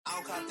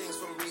don't cop things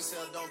from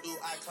resale, don't do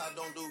iCloud,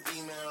 don't do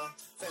email.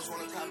 Feds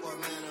wanna cop a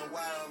man and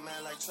wire a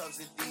man like Chubbs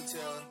did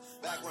detail.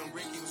 Back when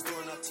Ricky was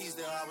doing up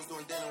Teasdale, I was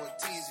doing dinner with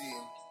Teasy.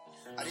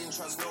 I didn't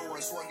trust no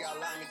one, swore got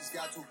line, niggas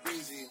got too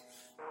breezy.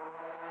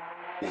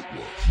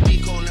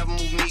 Nico never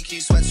move Nike,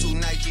 sweatsuit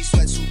Nike,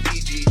 sweatsuit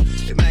PG.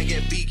 If man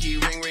get beaky,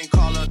 ring ring,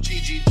 call up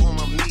Gigi, boom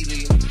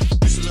immediately.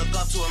 Used to look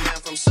up to a man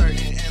from certain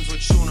ends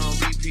with tune on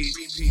repeat.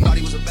 Thought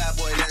he was a bad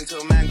boy then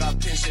till man got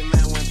pinched and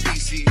man went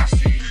PC.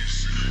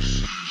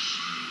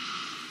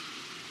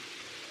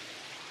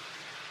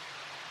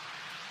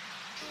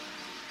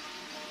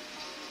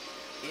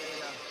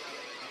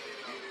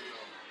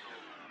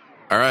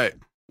 All right.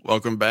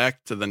 Welcome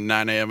back to the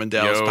 9 a.m. in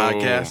Dallas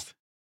podcast.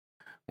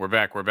 We're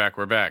back. We're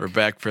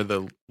back for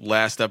the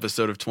last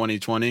episode of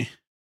 2020.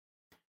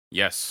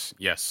 Yes,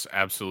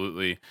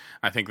 absolutely.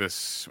 I think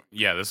this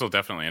will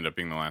definitely end up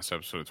being the last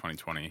episode of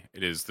 2020.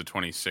 It is the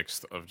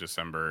 26th of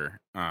December.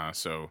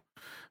 So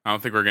I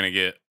don't think we're going to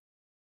get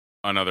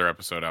another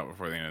episode out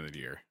before the end of the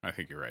year. I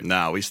think you're right.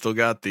 No, we still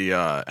got the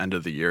end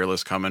of the year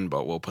list coming,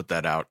 but we'll put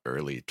that out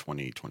early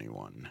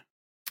 2021.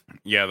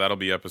 Yeah, that'll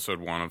be episode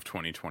 1 of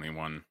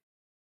 2021.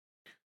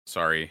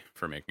 Sorry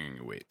for making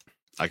you wait.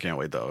 I can't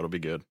wait, though. It'll be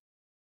good.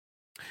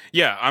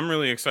 Yeah, I'm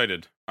really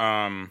excited.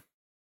 There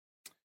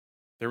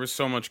was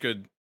so many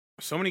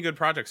good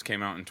projects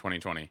came out in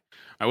 2020.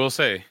 I will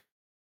say,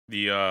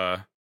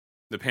 the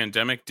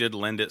pandemic did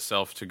lend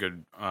itself to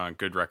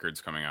good records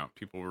coming out.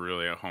 People were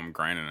really at home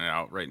grinding it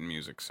out, writing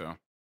music. So,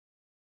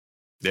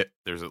 yeah,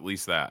 there's at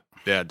least that.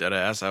 Yeah,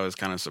 deadass. I was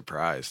kind of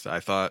surprised. I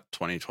thought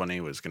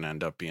 2020 was going to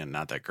end up being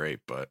not that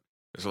great, but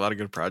there's a lot of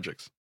good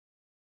projects.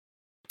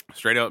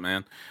 Straight up,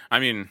 man. I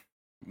mean,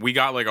 we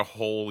got like a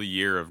whole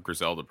year of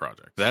Griselda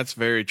projects. That's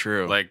very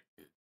true. Like,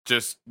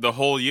 just the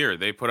whole year,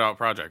 they put out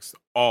projects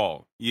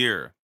all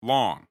year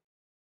long.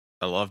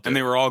 I loved it. And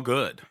they were all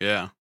good.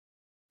 Yeah.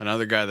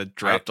 Another guy that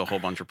dropped a whole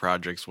bunch of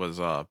projects was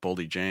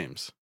Boldy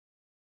James.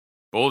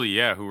 Boldy,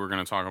 yeah, who we're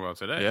going to talk about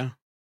today. Yeah.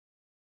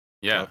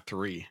 Yeah.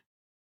 3,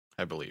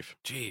 I believe.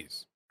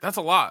 Jeez. That's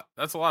a lot.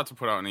 That's a lot to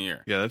put out in a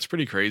year. Yeah, that's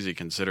pretty crazy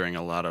considering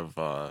a lot of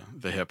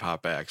the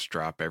hip-hop acts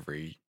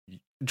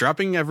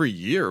dropping every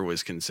year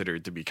was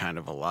considered to be kind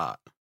of a lot.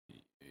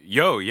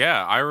 Yo,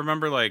 yeah. I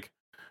remember like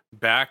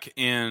back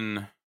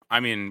in, I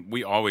mean,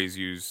 we always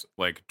use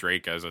like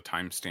Drake as a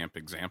timestamp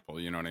example,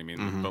 you know what I mean?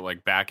 Mm-hmm. But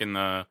like back in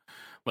the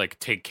like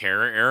Take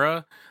Care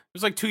era, it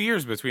was like 2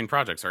 years between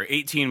projects, or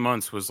 18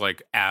 months was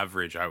like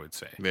average, I would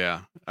say.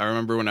 Yeah. I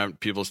remember when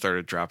people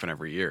started dropping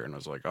every year and I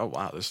was like, oh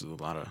wow, this is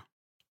a lot of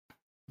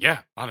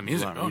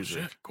music.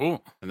 Shit.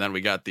 Cool. And then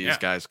we got these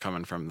guys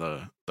coming from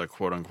the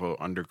quote unquote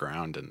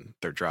underground and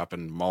they're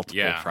dropping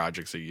multiple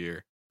projects a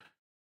year.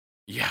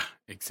 Yeah,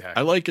 exactly.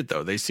 I like it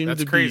though. They seem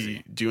to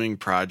be doing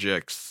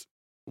projects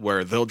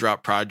where they'll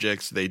drop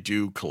projects. They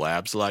do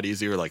collabs a lot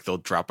easier. Like they'll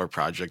drop a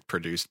project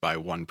produced by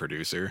one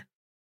producer.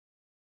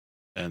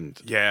 And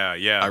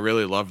yeah. I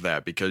really love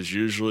that because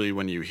usually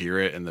when you hear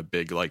it in the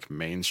big like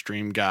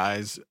mainstream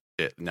guys,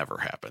 it never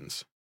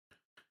happens.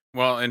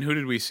 Well, and who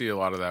did we see a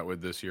lot of that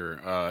with this year?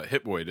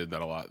 Hit Boy did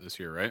that a lot this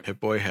year, right? Hit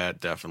Boy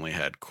definitely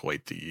had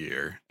quite the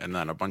year. And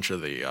then a bunch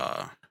of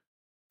the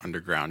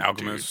underground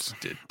Alchemist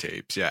dudes did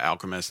tapes. Yeah,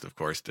 Alchemist, of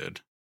course,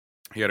 did.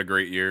 He had a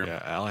great year.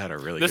 Yeah, Al had a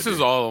really this good is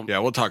year. all. Yeah,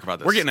 we'll talk about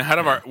this. We're getting ahead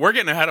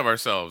of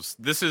ourselves.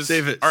 This is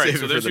save it. All right, save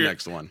so it for the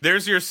next one.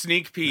 There's your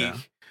sneak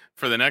peek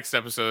for the next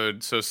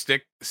episode. So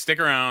stick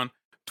around.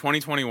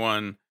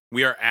 2021.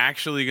 We are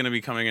actually going to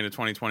be coming into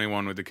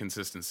 2021 with the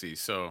consistency.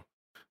 So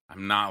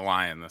I'm not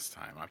lying this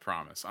time. I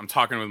promise. I'm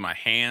talking with my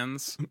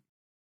hands.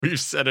 We've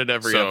said it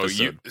every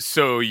episode.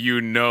 So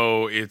you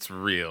know it's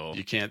real.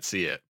 You can't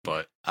see it,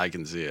 but I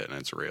can see it, and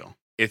it's real.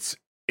 It's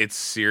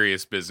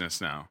serious business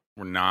now.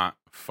 We're not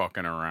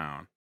fucking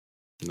around.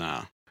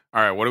 Nah.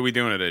 All right, what are we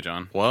doing today,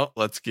 John? Well,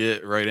 let's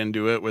get right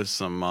into it with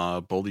some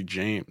Boldy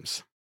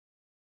James.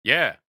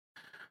 Yeah.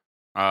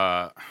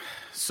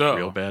 So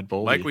Real Bad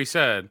Boldy. Like we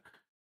said,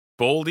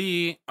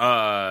 Boldy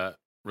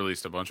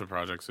released a bunch of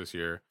projects this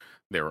year.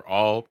 They were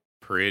all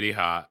pretty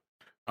hot.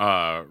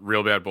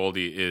 Real Bad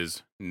Boldy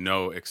is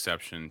no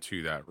exception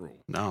to that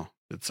rule. No,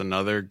 it's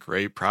another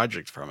great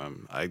project from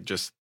him.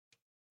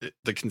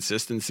 The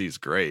consistency is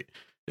great.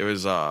 It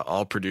was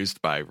all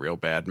produced by Real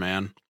Bad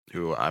Man,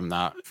 who I'm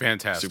not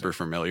super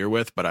familiar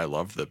with, but I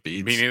love the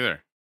beats. Me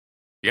neither.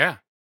 Yeah.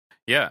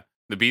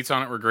 The beats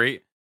on it were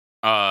great.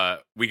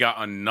 We got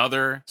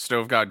another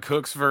Stove God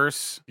Cooks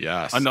verse.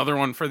 Yes. Another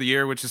one for the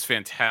year, which is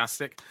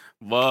fantastic.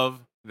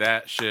 Love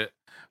that shit.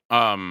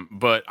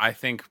 But I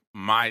think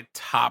my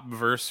top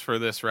verse for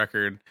this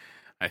record,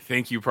 I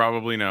think you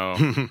probably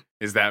know,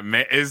 is that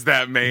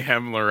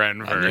Mayhem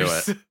Loren verse. I knew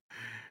it.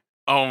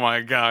 Oh my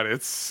God,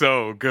 it's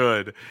so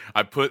good.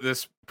 I put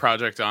this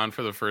project on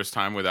for the first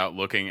time without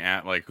looking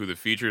at like who the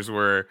features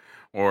were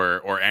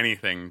or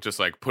anything. Just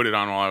like put it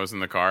on while I was in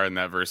the car and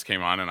that verse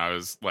came on and I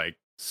was like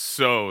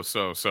so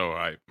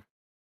hype.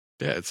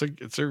 Yeah,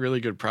 it's a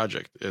really good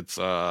project. It's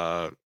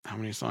how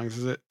many songs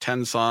is it?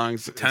 10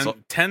 songs.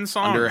 10 songs.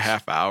 Under a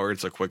half hour.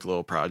 It's a quick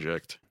little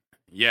project.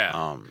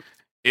 Yeah.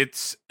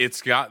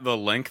 it's got the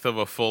length of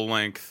a full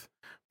length,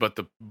 but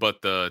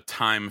the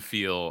time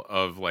feel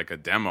of like a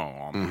demo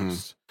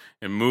almost.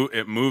 It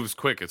moves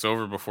quick. It's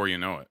over before you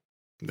know it.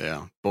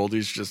 Yeah,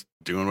 Boldy's just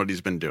doing what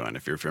he's been doing.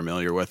 If you're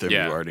familiar with him, you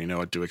already know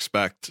what to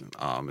expect.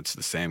 It's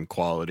the same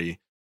quality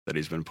that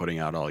he's been putting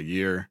out all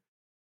year.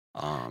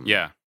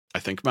 I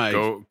think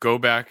go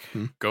back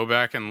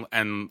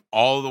and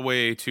all the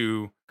way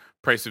to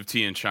Price of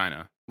Tea in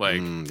China.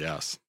 Like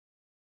yes,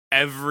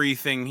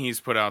 everything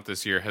he's put out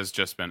this year has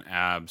just been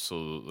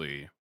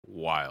absolutely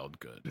wild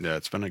good. Yeah,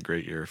 it's been a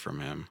great year from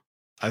him.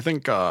 I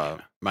think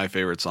my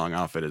favorite song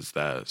off it is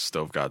that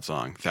Stove God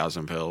song,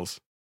 1,000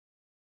 Pills.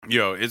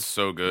 Yo, it's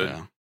so good.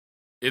 Yeah.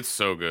 It's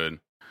so good.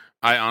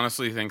 I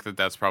honestly think that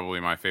that's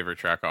probably my favorite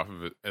track off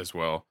of it as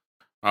well.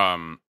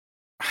 I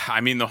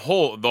mean, the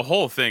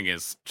whole thing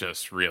is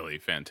just really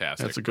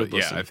fantastic. That's a good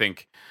listen. Yeah,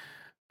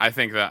 I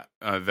think that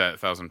that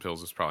 1,000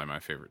 Pills is probably my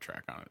favorite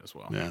track on it as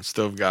well. Yeah,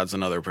 Stove God's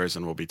another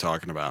person we'll be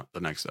talking about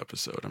the next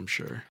episode, I'm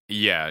sure.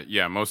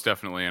 Yeah, most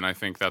definitely. And I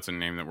think that's a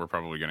name that we're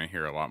probably going to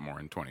hear a lot more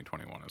in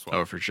 2021 as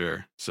well. Oh, for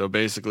sure. So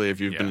basically, if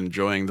you've been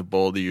enjoying the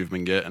Boldy you've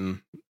been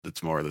getting,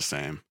 it's more of the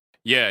same.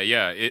 Yeah,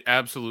 it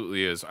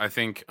absolutely is. I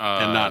think,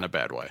 and not in a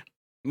bad way.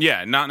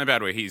 Yeah, not in a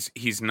bad way.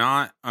 He's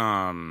not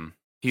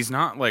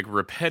like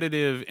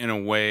repetitive in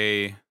a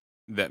way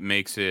that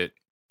makes it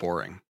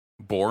boring.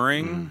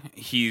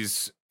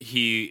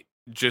 He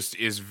just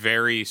is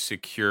very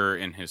secure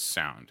in his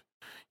sound.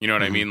 You know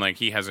what I mean? Like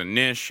he has a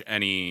niche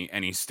and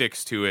he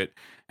sticks to it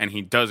and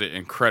he does it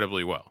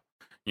incredibly well.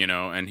 You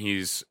know, and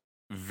he's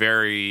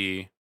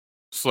very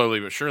slowly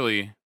but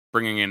surely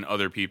bringing in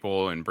other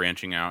people and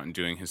branching out and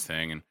doing his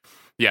thing. And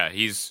yeah,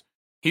 he's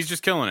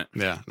just killing it.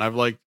 Yeah, and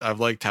I've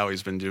liked how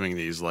he's been doing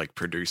these like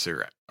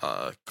producer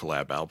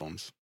collab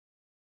albums.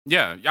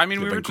 Yeah, I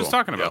mean, we were just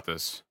talking about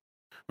this.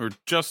 We were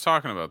just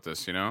talking about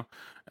this, you know?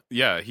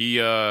 Yeah,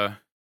 he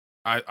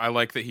I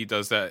like that he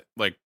does that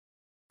like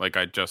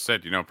I just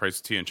said, you know, Price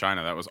of Tea in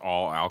China, that was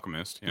all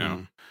Alchemist, you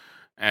know.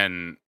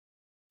 And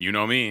you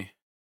know me.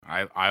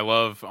 I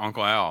love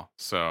Uncle Al,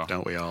 so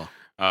don't we all?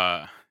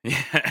 Yeah.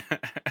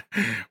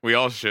 We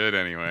all should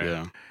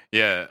anyway.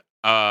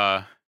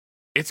 Yeah.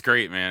 It's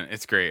great, man.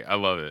 It's great. I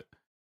love it.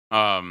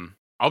 I'm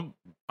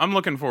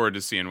looking forward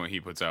to seeing what he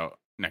puts out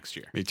next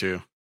year. Me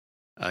too.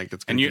 I think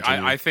it's gonna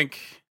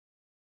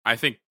I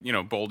think, you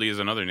know, Boldy is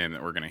another name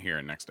that we're going to hear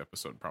in next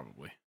episode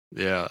probably.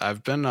 Yeah,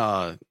 I've been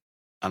on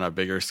a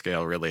bigger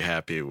scale really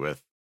happy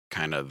with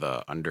kind of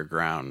the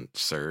underground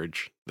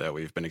surge that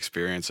we've been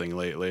experiencing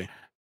lately.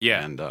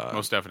 Yeah, and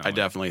most definitely. I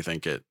definitely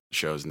think it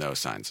shows no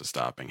signs of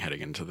stopping heading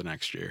into the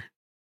next year.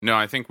 No,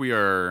 I think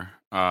we're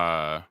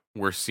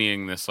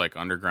seeing this like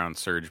underground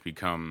surge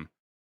become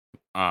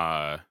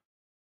not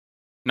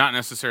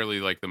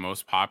necessarily like the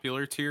most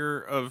popular tier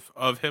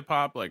of hip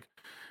hop. Like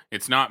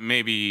it's not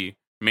maybe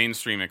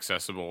mainstream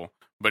accessible,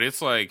 but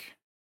it's like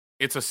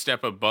it's a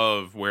step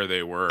above where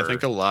they were. I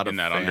think a lot of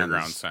that fans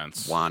underground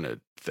sense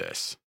wanted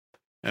this,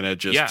 and it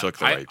just took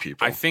the right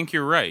people. I think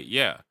you're right.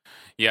 Yeah,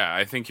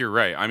 I think you're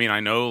right. I mean, I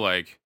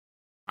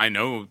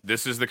know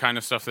this is the kind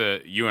of stuff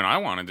that you and I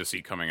wanted to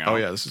see coming out. Oh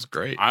yeah, this is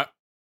great.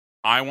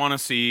 I want to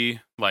see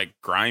like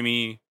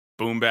grimy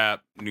boom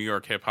bap New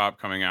York hip hop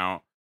coming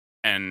out,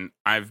 and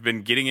I've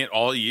been getting it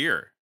all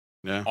year.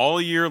 Yeah,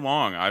 all year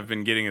long, I've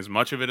been getting as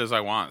much of it as I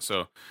want.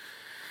 So,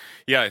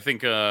 yeah, I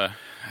think we're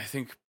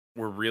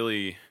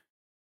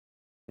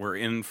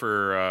in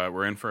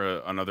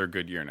for another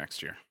good year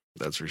next year.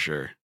 That's for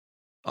sure.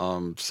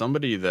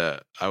 Somebody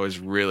that I was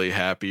really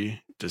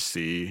happy to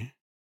see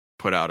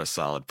put out a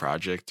solid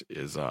project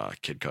is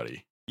Kid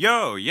Cudi.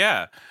 Yo,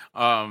 yeah.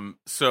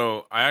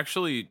 So I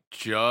actually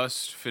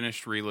just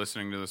finished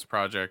re-listening to this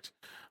project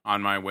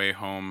on my way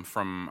home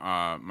from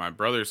my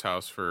brother's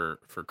house for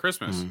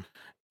Christmas.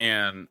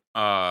 And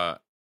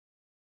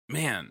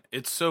man,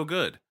 it's so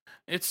good.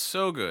 It's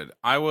so good.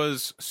 I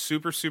was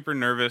super, super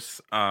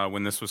nervous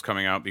when this was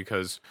coming out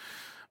because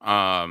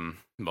the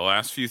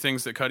last few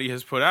things that Cudi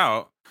has put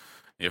out,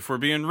 if we're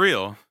being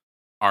real,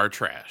 are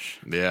trash.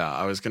 Yeah,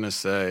 I was going to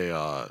say,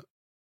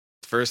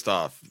 first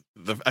off,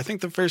 I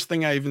think the first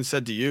thing I even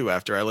said to you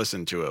after I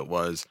listened to it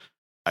was,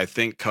 I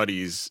think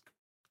Cudi's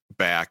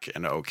back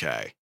and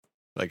okay.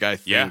 Like, I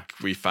think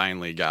we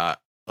finally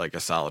got like a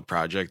solid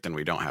project and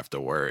we don't have to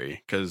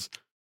worry. Because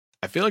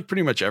I feel like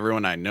pretty much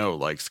everyone I know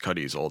likes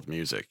Cudi's old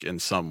music in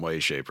some way,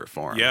 shape, or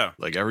form. Yeah.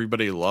 Like,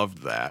 everybody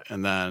loved that.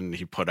 And then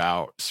he put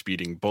out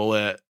Speeding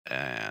Bullet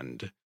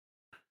and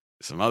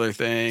some other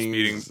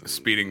things.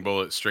 Speeding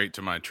Bullet straight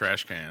to my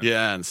trash can.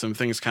 Yeah, and some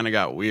things kind of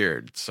got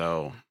weird.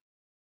 So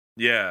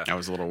yeah, I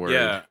was a little worried.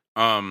 Yeah.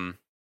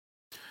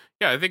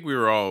 I think we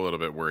were all a little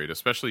bit worried,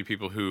 especially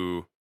people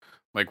who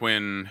like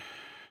when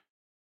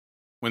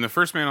the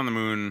first Man on the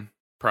Moon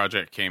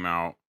project came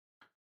out.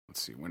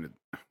 Let's see, when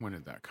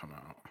did that come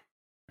out?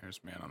 There's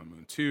Man on the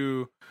Moon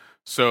 2.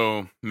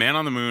 So Man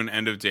on the Moon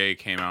End of Day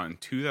came out in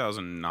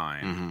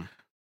 2009.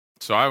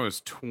 So I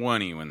was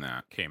 20 when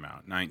that came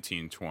out,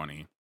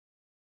 1920.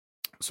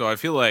 So I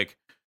feel like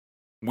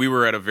we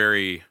were at a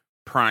very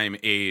prime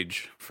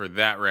age for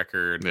that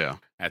record. Yeah.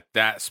 at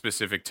that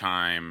specific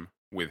time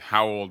with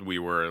how old we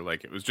were.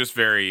 Like, it was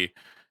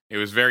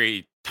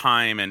very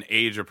time and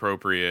age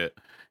appropriate.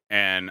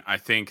 And I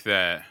think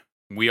that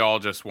we all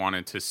just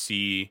wanted to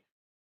see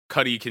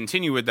Cudi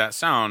continue with that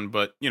sound,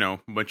 but, you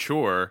know,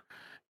 mature.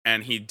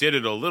 And he did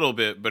it a little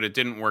bit, but it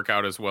didn't work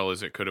out as well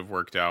as it could have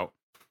worked out.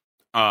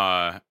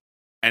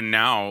 And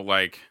now,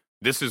 like,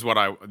 this is what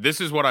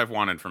I've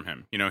wanted from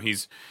him. You know, he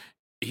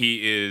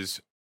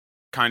is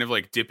kind of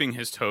like dipping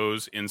his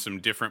toes in some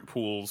different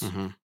pools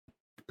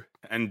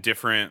and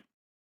different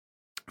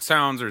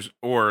sounds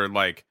or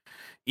like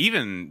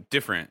even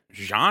different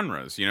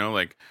genres, you know,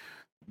 like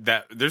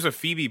that there's a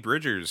Phoebe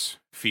Bridgers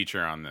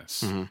feature on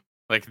this.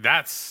 Like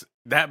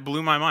that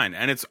blew my mind,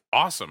 and it's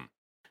awesome.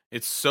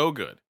 It's so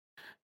good.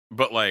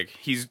 But like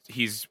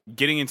he's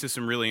getting into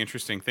some really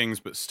interesting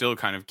things, but still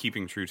kind of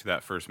keeping true to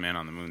that first Man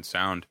on the Moon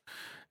sound,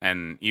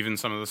 and even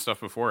some of the stuff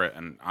before it.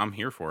 And I'm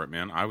here for it,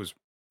 man. I was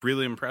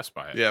really impressed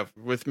by it. Yeah,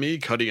 with me,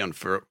 Cudi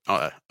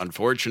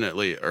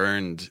unfortunately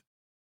earned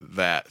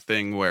that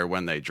thing where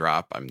when they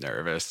drop, I'm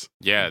nervous.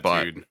 Yeah,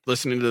 but dude.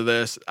 Listening to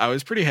this, I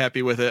was pretty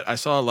happy with it. I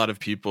saw a lot of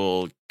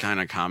people kind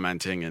of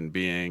commenting and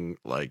being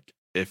like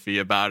iffy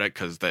about it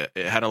because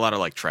it had a lot of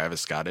like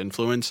Travis Scott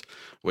influence,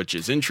 which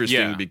is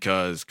interesting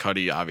because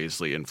Cudi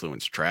obviously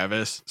influenced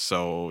Travis,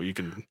 so you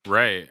can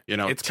you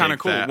know, it's kind of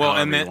cool. Well,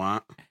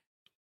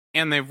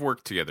 and they've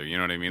worked together, you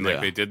know what I mean?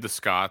 Like they did the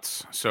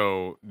Scotts,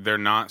 so they're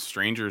not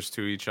strangers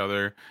to each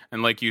other.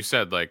 And like you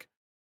said, like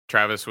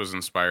Travis was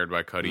inspired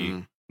by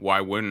Cudi.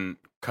 Why wouldn't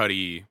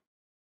Cudi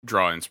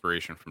draw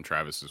inspiration from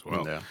Travis as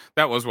well?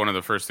 That was one of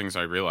the first things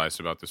I realized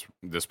about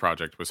this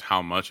project was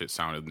how much it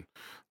sounded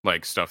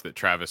like stuff that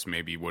Travis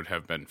maybe would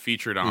have been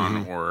featured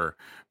on or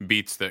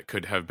beats that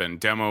could have been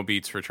demo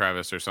beats for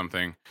Travis or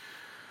something.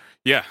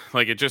 Yeah,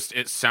 like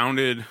it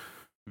sounded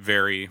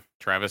very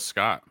Travis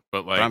Scott,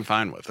 but I'm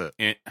fine with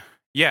it.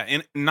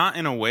 Not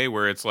in a way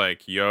where it's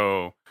like,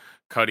 yo,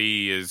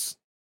 Cudi is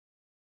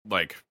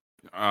like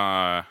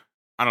I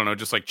don't know,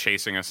 just like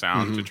chasing a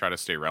sound to try to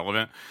stay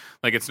relevant.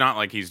 Like it's not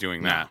like he's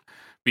doing that,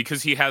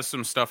 because he has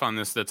some stuff on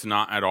this that's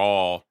not at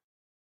all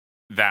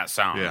that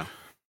sound. Yeah.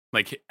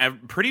 Like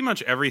pretty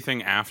much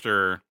everything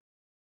after,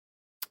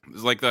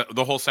 like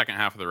the whole second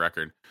half of the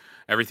record,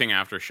 everything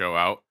after Show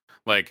Out,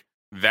 like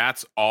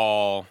that's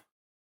all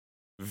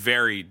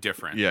very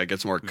different. Yeah, it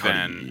gets more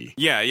Cudi.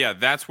 Yeah,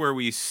 that's where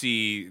we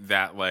see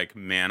that like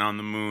Man on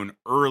the Moon,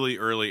 early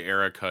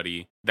era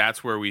Cudi.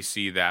 That's where we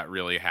see that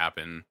really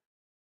happen.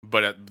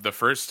 But at the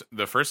first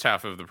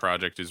half of the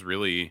project is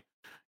really,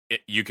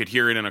 you could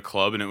hear it in a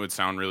club and it would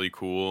sound really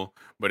cool,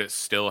 but it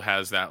still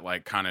has that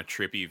like kind of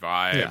trippy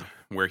vibe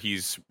where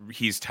he's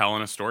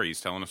telling a story.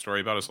 He's telling a story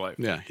about his life.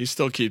 Yeah, he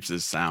still keeps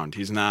his sound.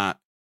 He's not,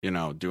 you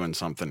know, doing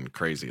something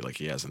crazy like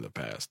he has in the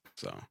past.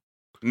 So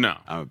no,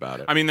 I'm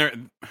about it. I mean, there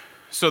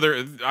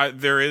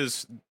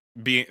is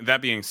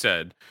being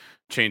said,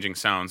 changing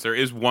sounds. There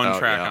is one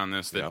track on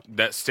this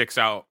that sticks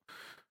out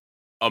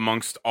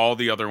amongst all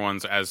the other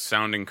ones as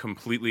sounding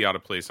completely out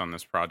of place on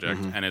this project,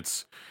 and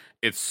it's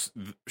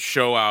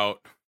Show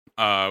Out,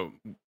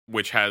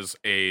 which has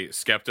a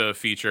Skepta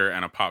feature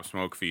and a Pop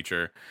Smoke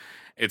feature.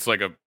 It's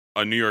like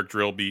a New York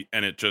drill beat,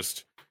 and it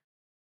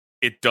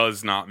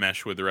does not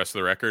mesh with the rest of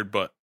the record,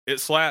 but it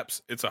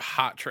slaps. It's a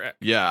hot track.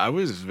 Yeah, I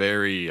was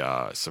very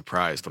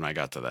surprised when I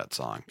got to that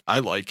song. I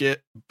like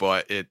it,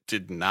 but it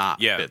did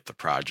not fit the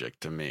project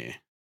to me.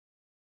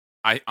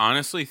 I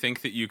honestly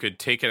think that you could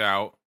take it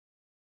out,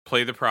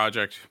 play the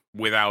project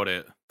without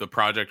it. The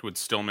project would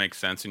still make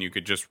sense, and you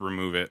could just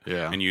remove it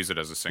and use it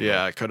as a single.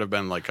 Yeah, it could have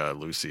been like a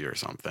Lucy or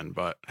something,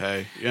 but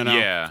hey, you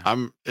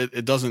know,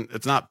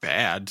 it's not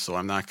bad, so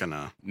I'm not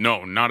gonna.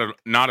 No, not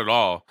at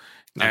all.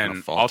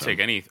 And I'll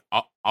take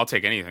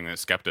anything that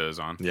Skepta is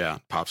on. Yeah,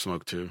 Pop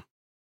Smoke too.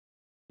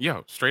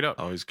 Yo, straight up.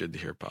 Always good to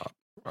hear Pop.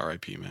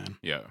 R.I.P. man.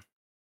 Yeah.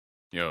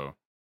 Yo,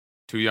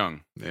 too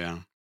young. Yeah,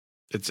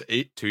 it's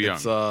too young.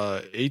 It's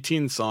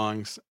 18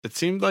 songs. It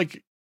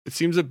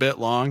seems a bit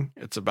long.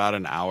 It's about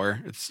an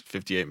hour. It's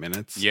 58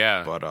 minutes.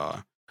 Yeah.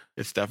 But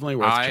it's definitely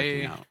worth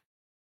checking out.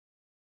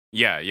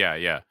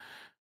 Yeah.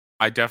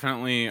 I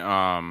definitely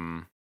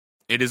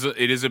it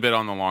is a bit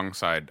on the long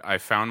side. I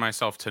found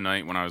myself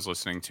tonight when I was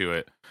listening to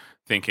it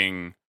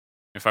thinking,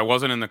 if I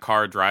wasn't in the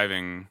car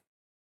driving,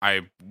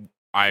 I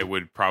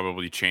would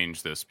probably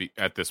change this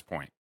at this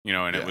point. You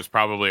know, and it was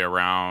probably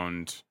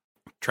around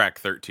track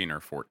 13 or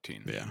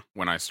 14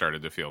 when I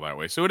started to feel that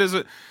way. So it is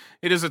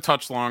a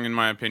touch long in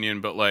my opinion,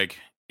 but like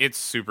it's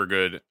super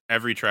good.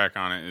 Every track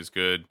on it is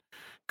good.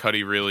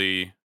 Cudi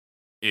really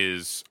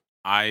is,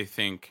 I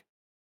think,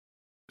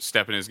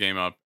 stepping his game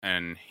up,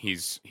 and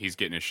he's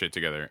getting his shit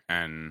together.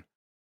 And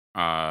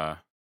I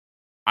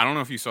don't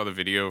know if you saw the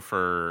video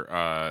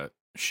for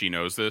She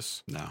Knows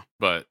This. No.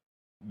 But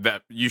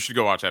that you should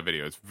go watch that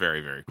video. It's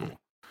very, very cool.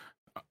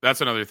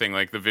 That's another thing,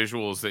 like the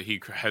visuals that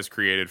he has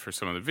created for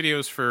some of the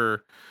videos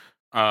for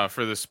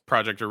this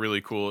project are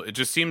really cool. It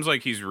just seems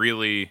like he's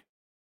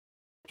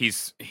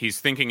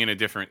thinking in a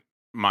different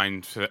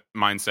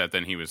mindset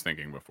than he was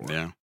thinking before.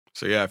 Yeah.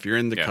 So yeah, if you're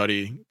in the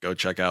Cudi, go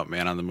check out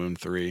Man on the Moon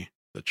 3.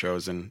 The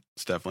Chosen.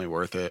 It's definitely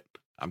worth it.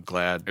 I'm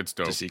glad it's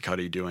dope to see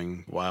Cudi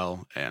doing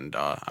well, and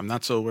I'm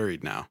not so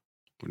worried now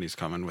when he's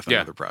coming with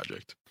another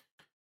project.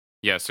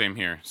 Yeah, same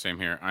here.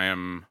 I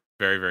am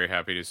very, very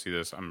happy to see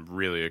this. I'm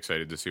really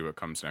excited to see what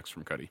comes next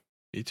from Cudi.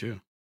 Me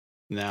too.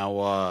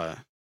 Now,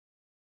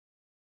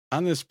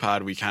 on this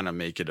pod, we kind of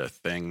make it a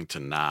thing to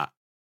not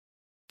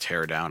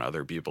tear down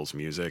other people's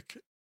music.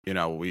 You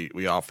know,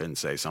 we often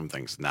say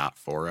something's not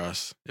for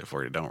us if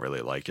we don't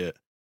really like it.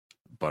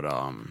 But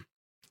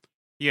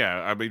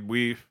yeah, I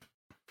mean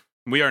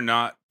we are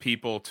not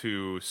people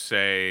to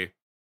say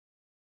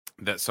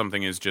that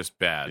something is just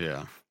bad.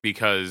 Yeah.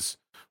 Because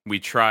we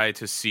try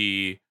to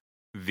see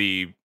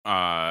the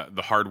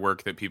hard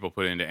work that people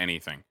put into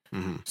anything.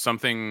 Mm-hmm.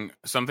 Something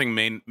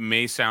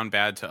may sound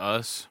bad to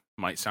us,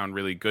 might sound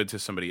really good to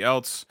somebody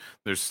else.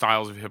 There's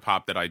styles of hip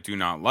hop that I do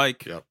not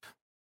like. Yep.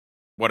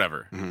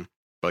 Whatever. Mm-hmm.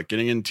 But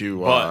getting into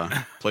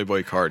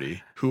Playboi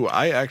Carti, who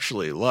I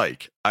actually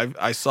like.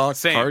 I saw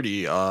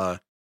Carti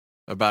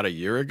about a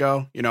year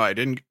ago. You know, I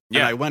didn't. Yeah.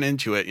 And I went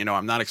into it. You know,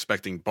 I'm not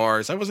expecting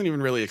bars. I wasn't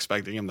even really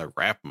expecting him to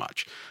rap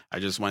much. I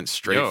just went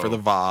straight for the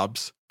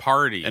vibes.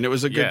 Party. And it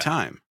was a good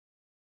time.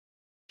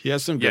 He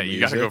has some good music. Yeah,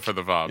 you got to go for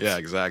the vibes. Yeah,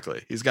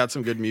 exactly. He's got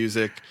some good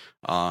music.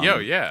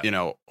 Yeah. You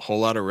know, Whole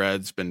Lotta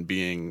Red's been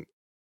being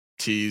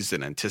teased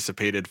and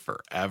anticipated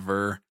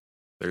forever.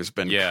 There's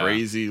been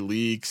crazy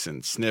leaks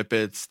and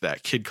snippets.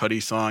 That Kid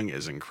Cudi song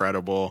is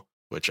incredible,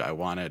 which I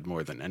wanted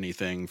more than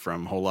anything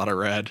from Whole Lotta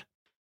Red.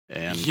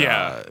 And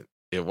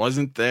it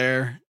wasn't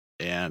there,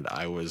 and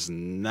I was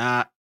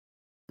not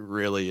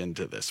really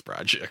into this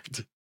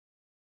project.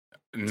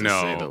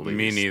 No,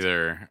 me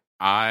neither.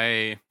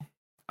 I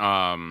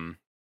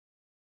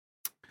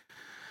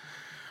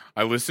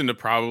listened to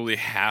probably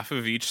half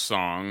of each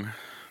song.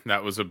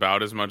 That was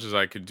about as much as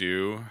I could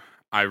do.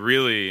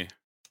 I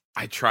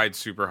tried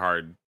super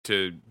hard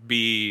to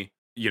be,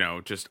 you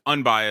know, just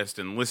unbiased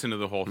and listen to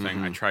the whole thing.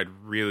 Mm-hmm. I tried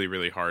really,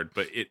 really hard,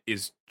 but it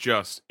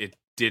just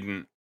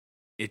didn't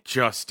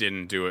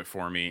do it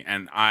for me.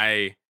 And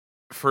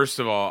first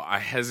of all, I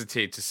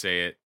hesitate to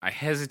say it. I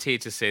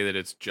hesitate to say that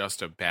it's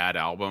just a bad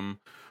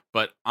album,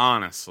 but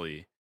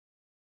honestly,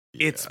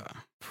 it's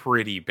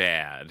pretty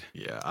bad.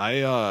 Yeah,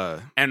 I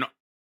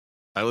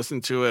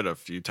listened to it a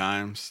few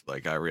times.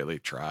 Like, I really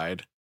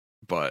tried,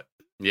 but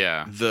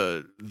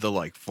the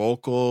like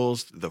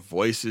vocals, the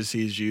voices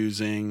he's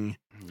using.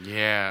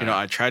 Yeah. You know,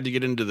 I tried to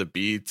get into the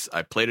beats.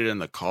 I played it in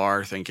the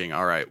car thinking,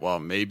 all right, well,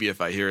 maybe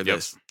if I hear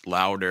this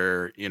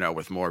louder, you know,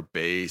 with more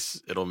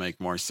bass, it'll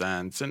make more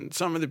sense. And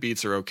some of the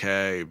beats are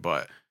okay,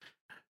 but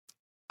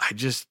I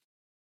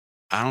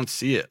don't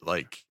see it.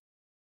 Like,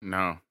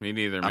 no, me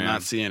neither, man. I'm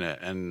not seeing it.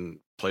 And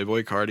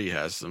Playboi Carti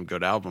has some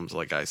good albums,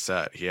 like I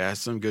said. He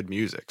has some good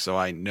music, so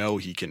I know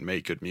he can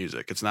make good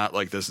music. It's not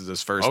like this is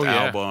his first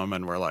album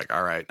and we're like,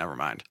 all right, never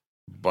mind.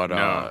 But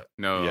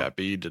no. Yeah,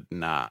 B did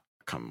not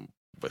come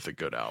with a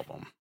good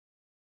album.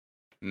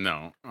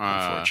 No.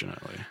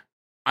 Unfortunately.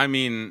 I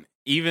mean,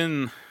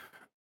 even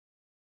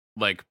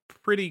like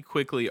pretty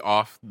quickly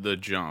off the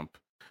jump,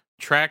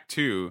 track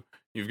 2,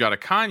 you've got a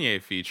Kanye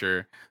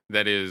feature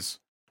that is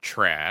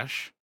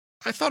trash.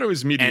 I thought it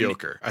was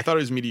mediocre. I thought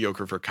it was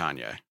mediocre for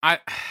Kanye.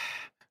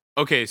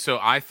 Okay, so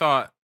I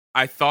thought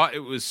it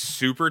was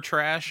super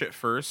trash at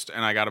first,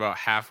 and I got about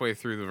halfway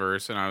through the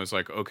verse, and I was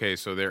like, okay,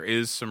 so there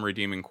is some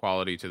redeeming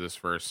quality to this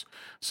verse.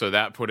 So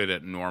that put it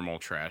at normal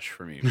trash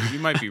for me. But you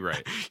might be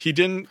right. He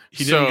didn't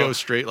go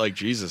straight like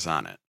Jesus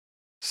on it.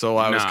 So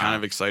I was kind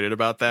of excited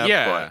about that.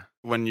 Yeah.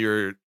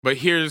 But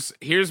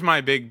here's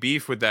my big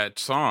beef with that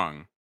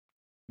song.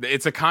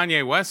 It's a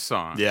Kanye West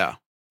song. Yeah.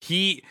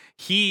 He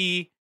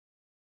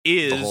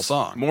is the whole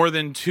song. More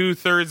than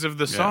 2/3 of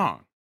the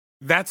song.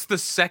 That's the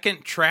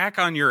second track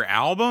on your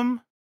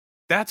album?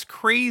 That's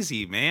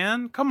crazy,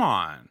 man. Come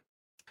on.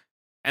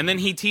 And then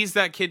he teased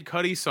that Kid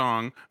Cudi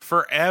song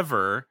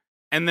forever.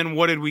 And then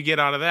what did we get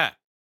out of that?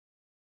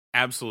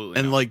 Absolutely.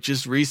 And like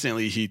just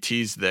recently he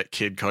teased that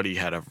Kid Cudi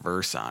had a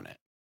verse on it,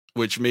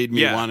 which made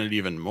me want it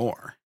even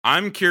more.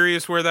 I'm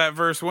curious where that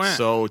verse went.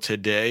 So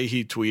today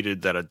he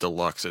tweeted that a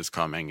deluxe is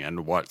coming,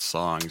 and what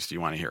songs do you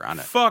want to hear on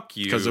it? Fuck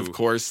you. Because of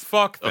course,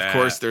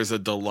 there's a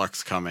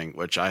deluxe coming,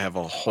 which I have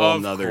a whole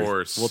nother.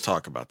 We'll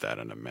talk about that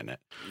in a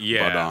minute.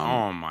 Yeah. But,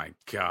 oh my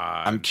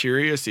God. I'm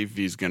curious if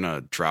he's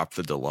gonna drop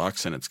the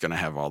deluxe and it's gonna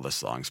have all the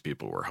songs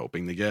people were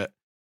hoping to get.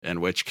 In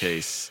which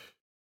case,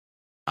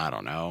 I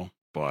don't know.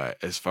 But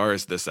as far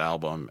as this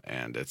album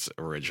and its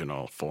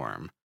original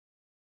form,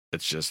 I'm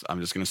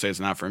just gonna say it's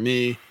not for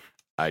me.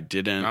 I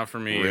didn't Not for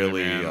me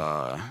really either,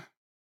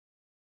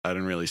 I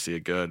didn't really see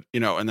it good.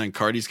 You know, and then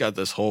Cardi's got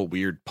this whole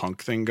weird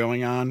punk thing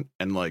going on,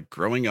 and like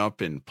growing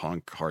up in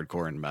punk,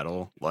 hardcore, and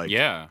metal, like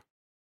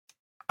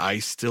I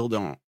still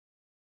don't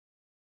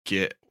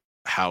get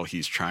how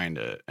he's trying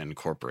to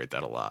incorporate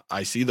that a lot.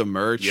 I see the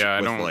merch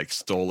with like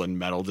stolen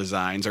metal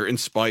designs or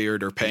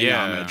inspired or paying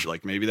homage.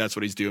 Like maybe that's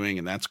what he's doing,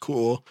 and that's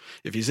cool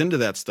if he's into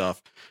that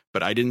stuff.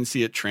 But I didn't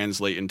see it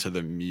translate into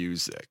the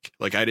music.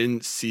 Like I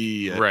didn't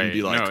see it and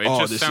be like,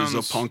 this is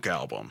a punk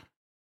album.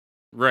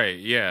 Right,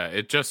 yeah.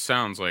 It just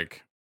sounds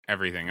like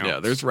everything else. Yeah,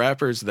 there's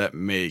rappers that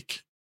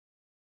make,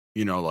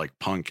 like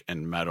punk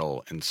and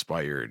metal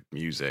inspired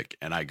music,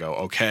 and I go,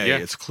 okay,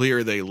 it's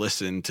clear they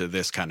listen to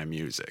this kind of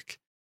music.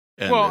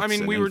 Well, I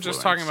mean, we were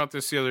just talking about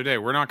this the other day.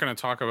 We're not going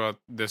to talk about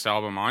this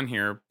album on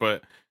here,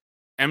 but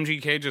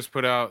MGK just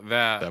put out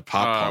that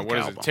pop punk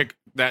album.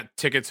 That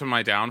Ticket to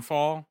My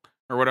Downfall,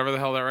 or whatever the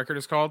hell that record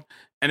is called,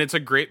 and it's a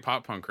great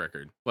pop punk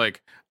record.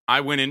 Like,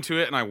 I went into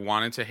it and I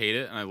wanted to hate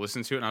it, and I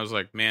listened to it and I was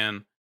like,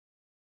 man,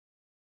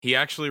 he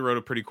actually wrote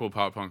a pretty cool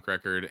pop punk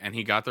record, and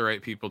he got the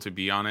right people to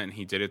be on it, and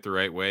he did it the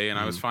right way, and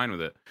I was fine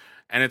with it.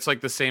 And it's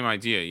like the same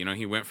idea,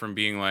 he went from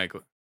being like,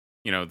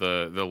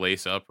 the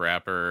lace up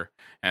rapper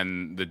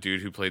and the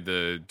dude who played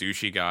the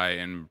douchey guy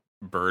in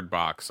Bird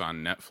Box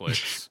on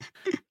Netflix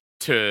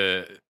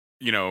to,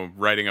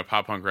 writing a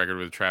pop punk record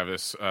with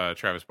Travis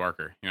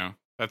Barker.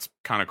 That's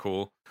kind of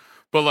cool.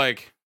 But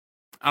like,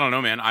 I don't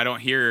know, man. I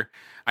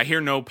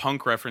hear no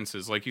punk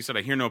references. Like you said,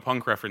 I hear no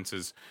punk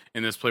references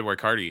in this Playboi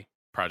Carti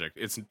project.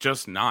 It's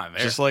just not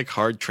there. Just like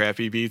hard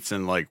trappy beats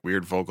and like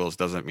weird vocals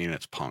doesn't mean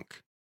it's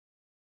punk.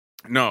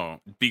 No,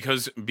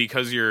 because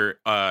your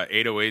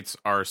 808s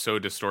are so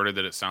distorted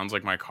that it sounds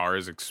like my car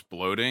is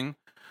exploding,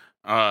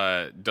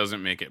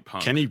 doesn't make it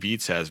punk. Kenny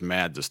Beats has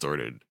mad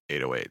distorted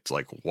 808s,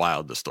 like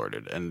wild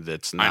distorted, and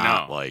it's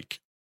not like,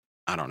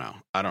 I don't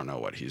know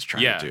what he's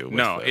trying to do with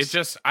this. It's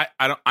just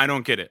I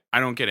don't get it.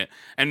 I don't get it.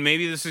 And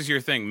maybe this is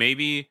your thing.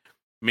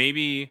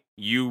 Maybe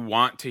you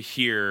want to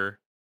hear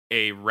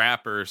a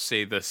rapper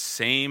say the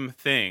same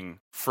thing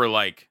for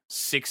like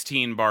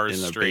 16 bars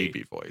in a straight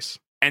baby voice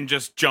and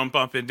just jump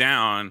up and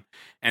down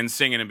and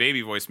sing in a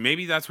baby voice.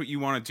 Maybe that's what you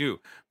want to do.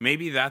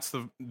 Maybe that's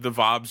the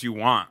vibes you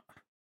want.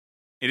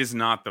 It is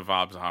not the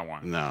vibes I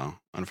want. No,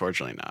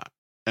 unfortunately not.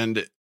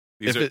 And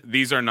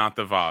these are not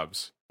the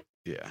vibes.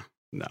 Yeah,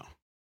 no.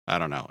 I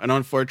don't know. And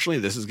unfortunately,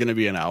 this is going to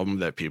be an album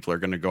that people are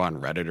going to go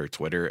on Reddit or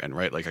Twitter and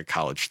write like a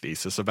college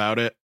thesis about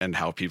it and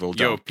how people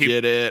don't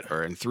get it,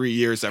 or in 3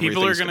 years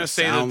everything's going to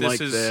say that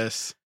this is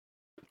this.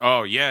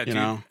 Oh yeah,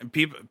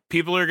 dude.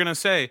 People are going to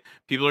say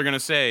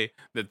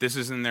that this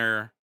is in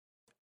their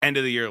end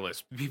of the year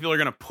list. People are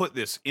going to put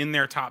this in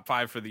their top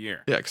 5 for the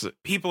year. Yeah, because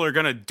people are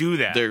going to do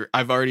that.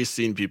 I've already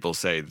seen people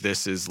say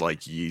this is like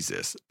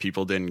Yeezus.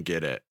 People didn't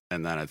get it,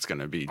 and then it's going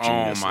to be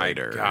Genius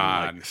later.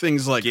 God. And like,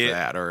 things like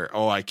that. Or,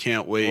 I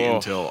can't wait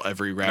until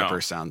every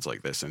rapper sounds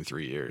like this in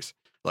 3 years.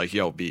 Like,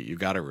 yo, Beat, you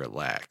got to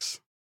relax.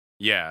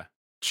 Yeah,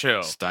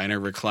 chill. Steiner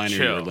recliner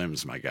your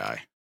limbs, my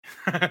guy.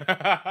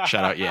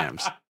 Shout out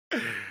Yams.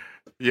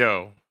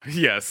 Yo,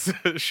 yes.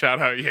 Shout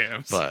out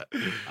Yams. But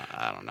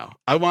I don't know.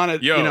 I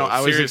wanted,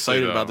 I was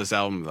excited about this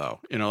album though.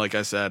 Like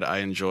I said, I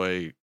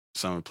enjoy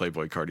some of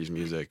Playboi Carti's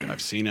music.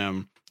 I've seen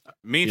him.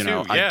 Me too.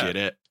 Yeah. I get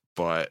it,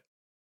 but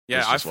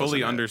yeah, I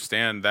fully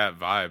understand that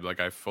vibe. Like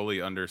I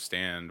fully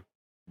understand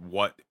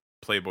what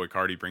Playboi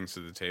Carti brings to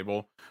the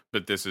table,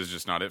 but this is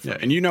just not it for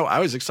me. And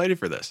I was excited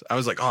for this. I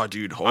was like, oh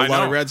dude, whole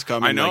lot of Reds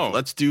coming. I know. Like,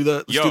 let's do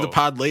the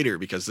pod later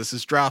because this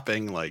is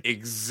dropping. Like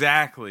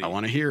exactly. I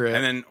want to hear it.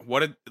 And then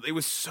it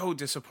was so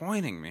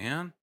disappointing,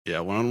 man. Yeah,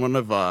 one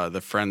of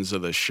the friends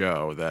of the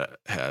show that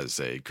has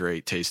a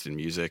great taste in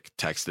music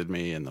texted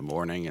me in the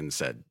morning and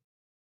said,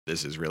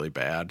 "This is really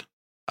bad."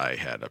 I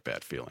had a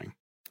bad feeling.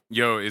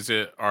 Yo, is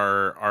it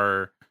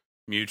our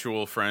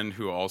mutual friend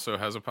who also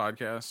has a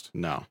podcast?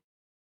 No.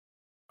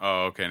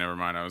 Oh, okay, never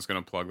mind. I was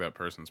going to plug that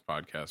person's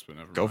podcast, but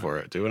never mind. Go for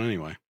it. Do it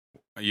anyway.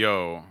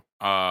 Yo.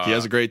 He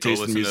has a great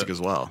taste in music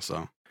as well,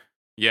 so.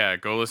 Yeah,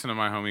 go listen to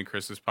my homie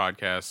Chris's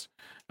podcast.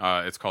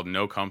 It's called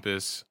No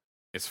Compass.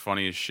 It's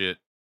funny as shit.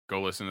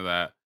 Go listen to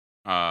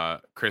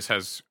that. Chris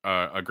has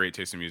a great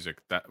taste in music.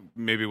 That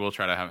maybe we'll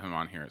try to have him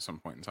on here at some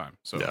point in time.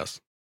 So yes.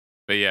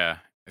 But yeah,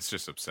 it's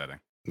just upsetting.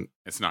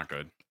 It's not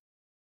good.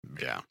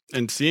 Yeah.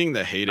 And seeing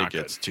the hate it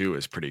gets too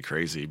is pretty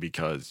crazy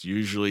because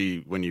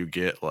usually when you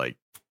get like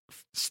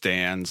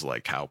stands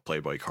like how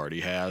Playboi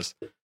Carti has,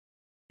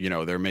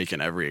 they're making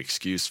every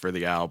excuse for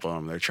the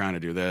album. They're trying to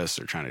do this,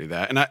 they're trying to do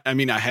that. And I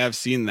mean, I have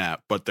seen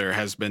that, but there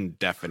has been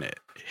definite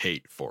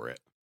hate for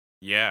it.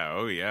 Yeah.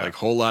 Oh yeah. Like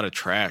whole lot of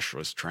trash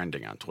was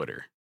trending on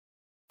Twitter.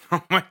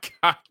 Oh my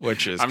God.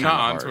 Which is I'm not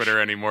on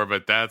Twitter anymore,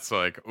 but that's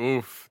like,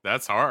 oof,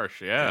 that's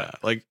harsh. Yeah.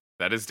 Like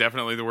that is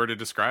definitely the word to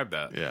describe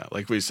that. Yeah.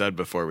 Like we said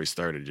before we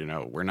started,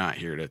 we're not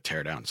here to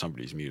tear down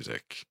somebody's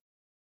music.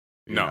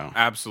 No,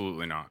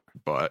 absolutely not.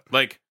 But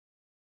like,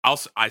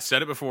 I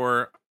said it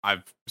before.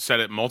 I've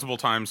said it multiple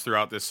times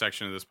throughout this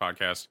section of this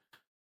podcast.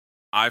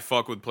 I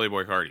fuck with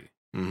Playboi Carti.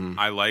 Mm-hmm.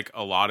 I like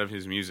a lot of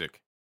his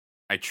music.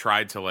 I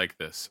tried to like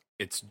this.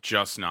 It's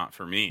just not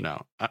for me.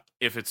 No.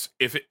 If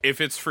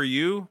it's for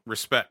you,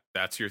 respect.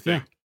 That's your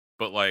thing. Yeah.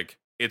 But like,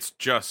 it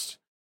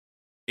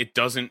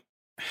doesn't.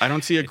 I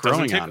don't see it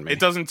growing on me. It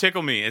doesn't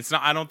tickle me. It's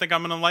not. I don't think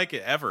I'm gonna like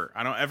it ever.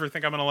 I don't ever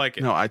think I'm gonna like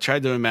it. No, I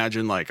tried to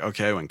imagine like,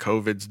 okay, when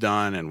COVID's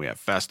done and we have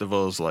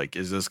festivals, like,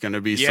 is this gonna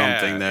be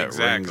something that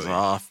rings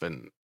off?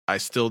 And I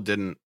still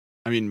didn't.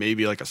 I mean,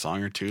 maybe like a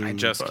song or two. I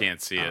just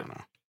can't see it.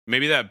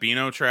 Maybe that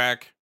Beano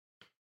track.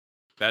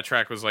 That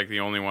track was like the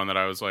only one that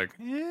I was like,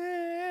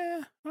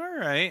 yeah, all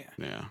right.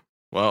 Yeah.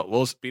 Well,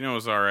 Spino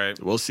was all right.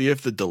 We'll see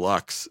if the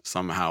deluxe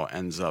somehow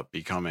ends up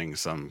becoming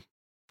some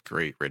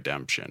great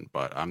redemption,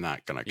 but I'm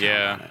not gonna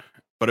count on it.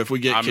 But if we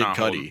get Kid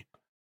Cudi,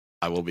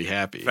 I will be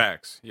happy.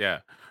 Facts,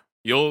 yeah.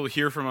 You'll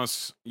hear from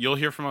us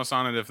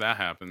on it if that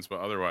happens, but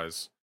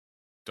otherwise,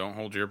 don't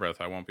hold your breath.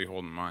 I won't be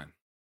holding mine.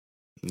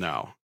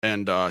 No.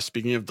 And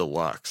speaking of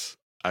deluxe,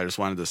 I just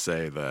wanted to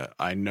say that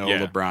I know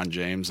LeBron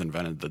James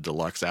invented the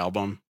deluxe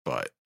album,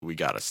 but we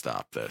got to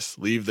stop this.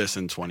 Leave this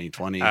in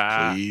 2020,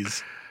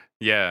 please.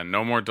 Yeah,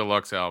 no more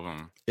deluxe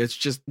album. It's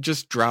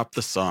just drop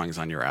the songs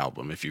on your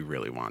album if you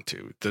really want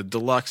to. The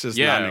deluxe is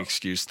not an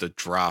excuse to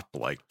drop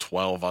like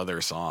 12 other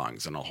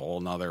songs in a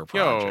whole nother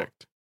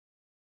project.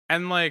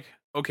 And like,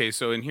 okay,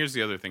 so and here's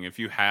the other thing. If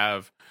you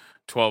have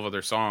 12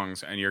 other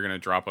songs and you're going to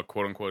drop a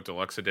quote unquote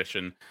deluxe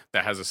edition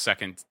that has a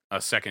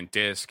second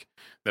disc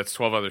that's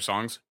 12 other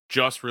songs,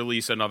 just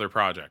release another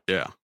project.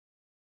 Yeah.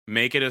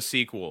 Make it a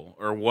sequel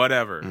or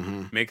whatever.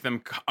 Mm-hmm. Make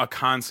them a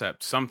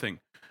concept, something.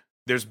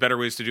 There's better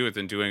ways to do it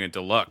than doing a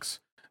deluxe.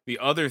 The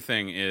other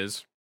thing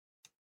is,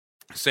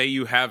 say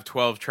you have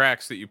 12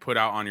 tracks that you put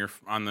out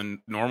on the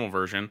normal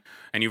version,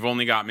 and you've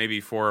only got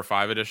maybe 4 or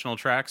 5 additional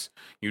tracks.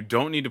 You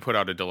don't need to put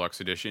out a deluxe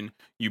edition.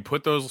 You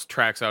put those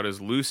tracks out as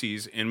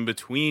loosies in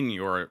between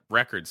your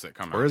records that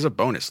come out. Or as a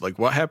bonus. Like,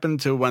 what happened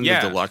to when the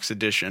deluxe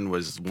edition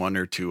was 1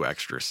 or 2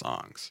 extra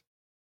songs?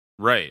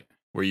 Right.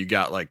 Where you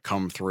got, like,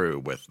 Come Through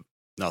with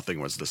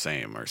Nothing Was the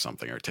Same or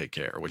something, or Take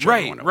Care,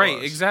 whichever one it was.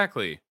 Right,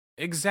 exactly.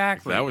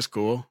 Exactly. That was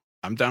cool.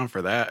 I'm down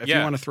for that. If you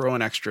want to throw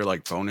an extra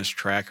like bonus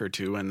track or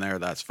 2 in there,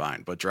 that's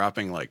fine. But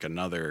dropping like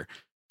another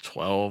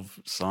 12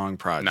 song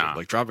project,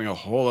 like dropping a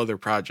whole other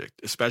project,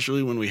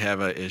 especially when we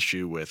have an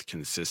issue with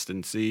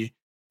consistency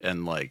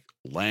and like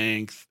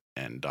length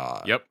and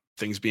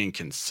things being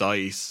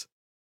concise.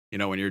 You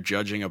know, when you're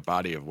judging a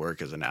body of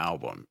work as an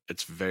album,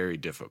 it's very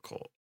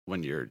difficult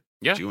when you're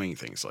doing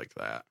things like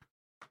that.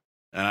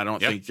 And I don't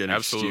think an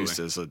excuse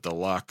is a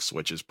deluxe,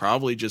 which is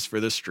probably just for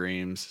the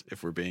streams,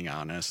 if we're being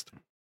honest.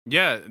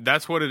 Yeah,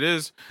 that's what it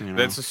is. You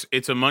know?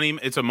 It's a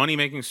money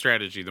making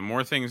strategy. The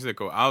more things that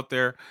go out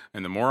there,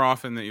 and the more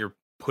often that you're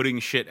putting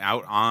shit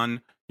out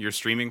on your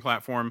streaming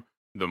platform,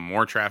 the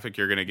more traffic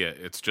you're gonna get.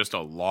 It's just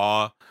a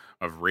law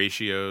of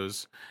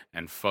ratios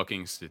and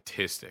fucking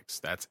statistics.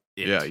 That's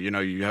it. Yeah, you know,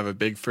 you have a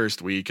big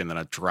first week and then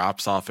it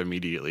drops off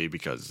immediately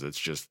because it's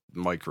just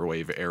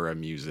microwave era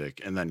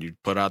music, and then you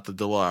put out the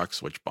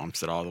deluxe, which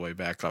bumps it all the way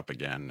back up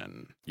again.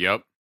 And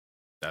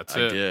that's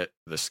I get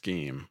the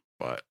scheme,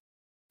 but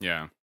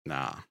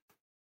nah.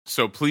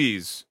 So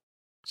please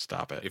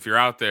stop it. If you're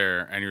out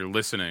there and you're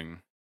listening,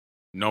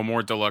 no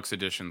more deluxe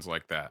editions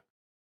like that.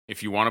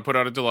 If you want to put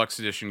out a deluxe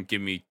edition,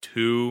 give me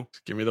 2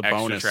 give me the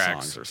bonus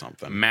tracks, songs or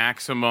something.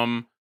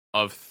 Maximum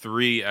of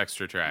 3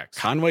 extra tracks.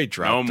 Conway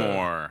dropped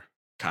more.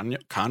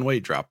 Conway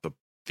dropped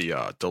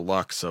the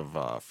deluxe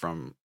of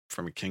from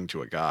A King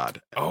to a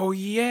God. Oh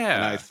yeah.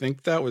 And I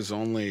think that was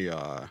only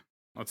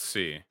let's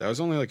see. That was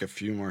only like a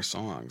few more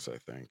songs, I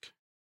think.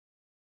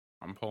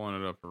 I'm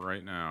pulling it up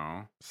right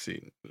now. Let's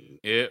see.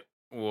 It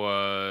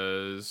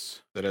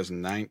was that has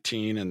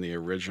 19 and the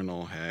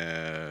original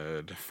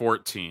had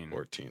 14.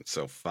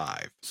 So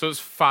 5. So it's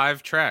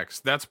 5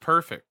 tracks. That's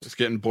perfect. It's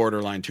getting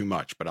borderline too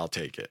much, but I'll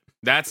take it.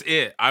 That's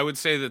it. I would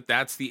say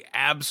that's the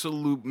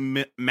absolute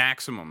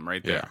maximum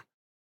right there. Yeah.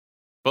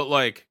 But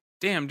like,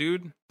 damn,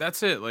 dude,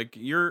 that's it. Like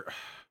the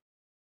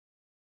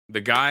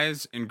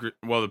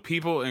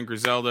people in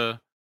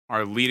Griselda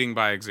are leading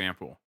by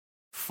example.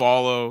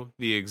 Follow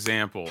the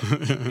example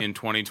in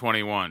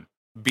 2021.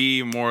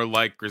 Be more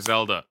like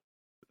Griselda.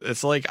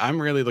 It's like,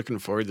 I'm really looking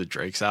forward to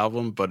Drake's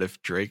album, but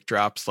if Drake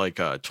drops like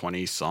a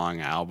 20-song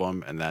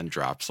album and then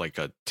drops like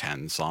a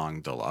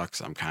 10-song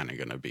deluxe, I'm kind of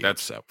going to be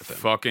upset with him.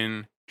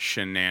 Fucking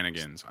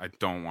shenanigans. I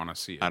don't want to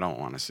see it. I don't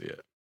want to see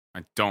it.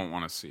 I don't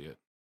want to see it.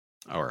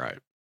 All right.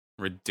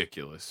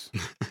 Ridiculous.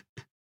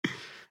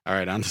 All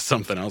right, on to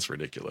something else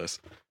ridiculous.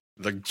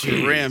 The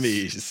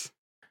Grammys.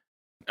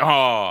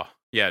 Oh,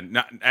 yeah,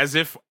 as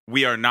if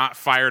we are not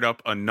fired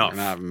up enough. We're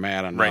not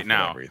mad enough right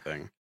now.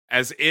 Everything.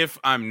 As if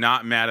I'm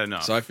not mad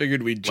enough. So I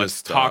figured we'd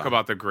just talk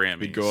about the Grammys.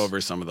 We'd go over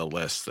some of the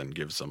lists and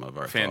give some of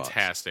our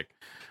Fantastic.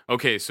 Thoughts.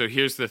 Okay, so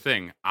here's the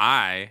thing.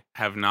 I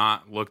have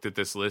not looked at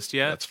this list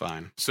yet. That's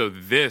fine. So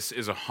this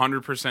is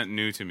 100%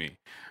 new to me,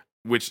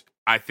 which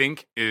I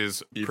think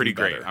is pretty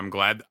great. I'm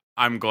glad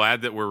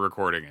that we're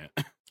recording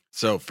it.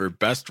 So for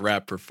best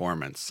rap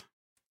performance,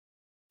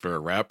 for a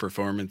rap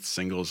performance,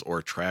 singles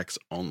or tracks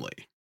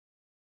only,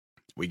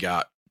 we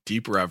got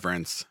Deep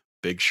Reverence,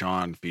 Big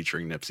Sean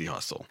featuring Nipsey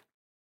Hussle.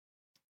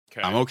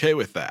 Okay. I'm okay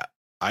with that.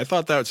 I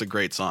thought that was a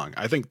great song.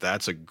 I think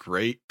that's a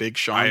great Big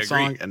Sean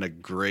song and a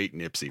great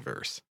Nipsey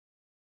verse.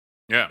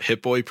 Yeah.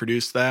 Hit Boy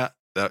produced that.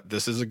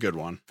 This is a good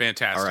one.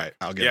 Fantastic. All right,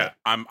 I'll get it.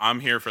 I'm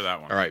here for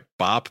that one. All right,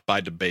 Bop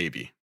by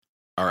DaBaby.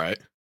 All right,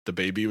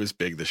 DaBaby was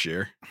big this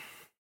year.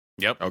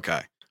 Yep.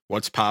 Okay.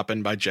 What's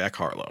Poppin' by Jack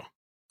Harlow.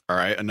 All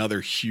right,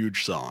 another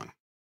huge song.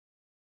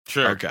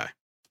 Sure. Okay.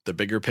 The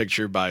Bigger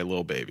Picture by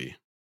Lil Baby.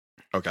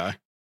 Okay.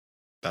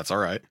 That's all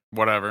right.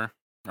 Whatever.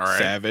 All right.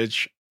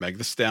 Savage, Meg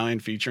Thee Stallion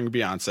featuring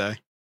Beyonce.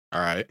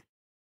 All right.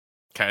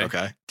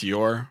 Okay.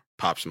 Dior,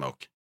 Pop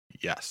Smoke.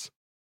 Yes.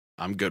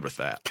 I'm good with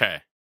that.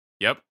 Okay.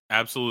 Yep.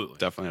 Absolutely.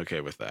 Definitely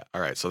okay with that.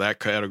 All right. So that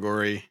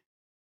category.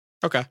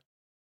 Okay.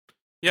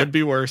 Yep. Could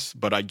be worse,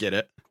 but I get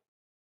it.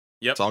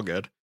 Yep. It's all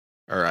good.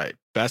 All right.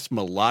 Best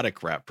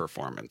melodic rap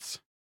performance.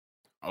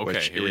 Okay.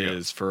 Which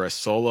is for a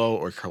solo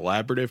or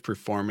collaborative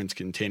performance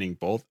containing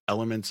both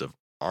elements of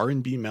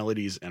R&B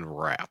melodies and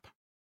rap.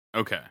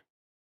 Okay.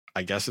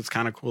 I guess it's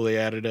kind of cool they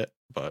added it,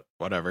 but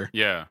whatever.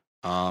 Yeah.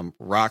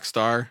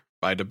 Rockstar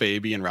by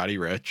DaBaby and Roddy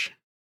Ricch.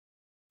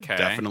 Okay.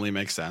 Definitely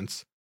makes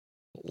sense.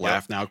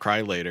 Laugh Now,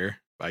 Cry Later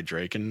by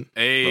Drake and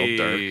Lil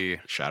Durk.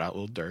 Shout out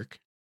Lil Durk.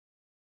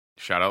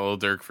 Shout out Lil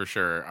Durk for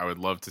sure. I would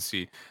love to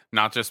see,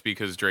 not just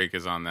because Drake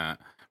is on that,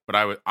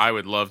 but I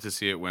would love to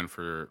see it win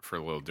for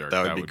Lil Durk.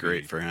 That would be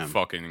great for him.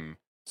 Fucking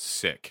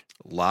sick.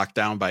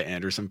 Lockdown by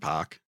Anderson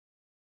 .Paak.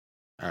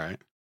 All right,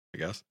 I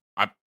guess.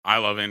 I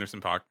love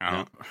Anderson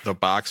 .Paak. The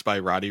Box by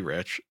Roddy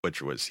Ricch,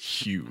 which was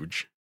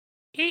huge.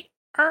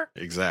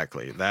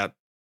 Exactly. That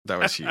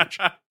was huge.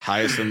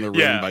 Highest in the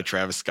Ring by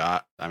Travis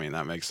Scott. I mean,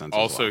 that makes sense.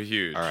 Also as well.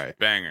 huge. All right.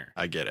 Banger.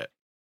 I get it.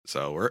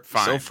 So we're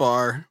fine. So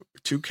far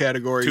 2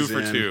 categories. 2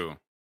 for 2.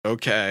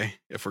 Okay.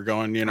 If we're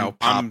going,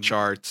 pop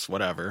charts,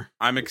 whatever.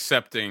 I'm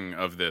accepting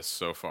of this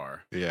so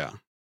far. Yeah.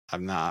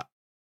 I'm not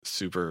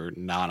super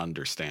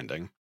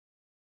non-understanding.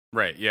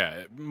 Right.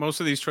 Yeah. Most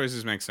of these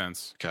choices make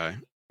sense. Okay.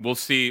 We'll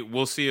see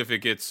if it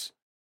gets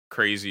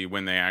crazy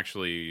when they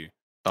actually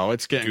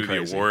it's getting do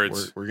crazy. The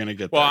awards. We're gonna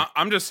get there. Well,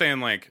 I'm just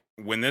saying, like,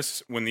 when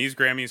these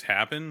Grammys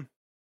happen,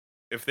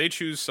 if they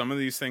choose some of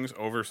these things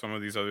over some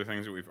of these other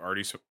things that we've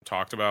already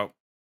talked about,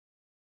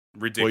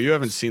 ridiculous. Well, you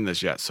haven't seen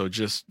this yet, so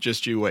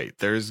just you wait.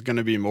 There's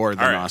gonna be more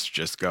than us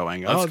just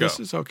going, this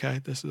is okay.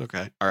 This is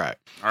okay. All right.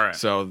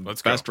 So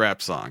let's best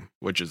rap song,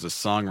 which is a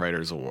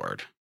songwriters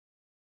award.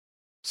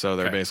 So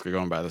they're basically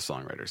going by the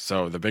songwriters.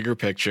 So The Bigger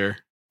Picture,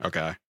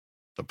 okay.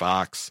 The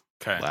Box,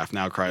 Laugh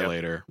Now, Cry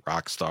Later,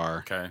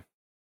 Rockstar,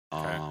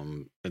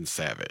 and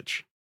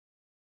Savage.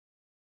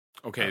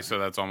 Okay, so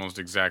that's almost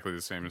exactly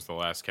the same as the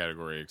last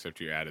category,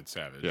 except you added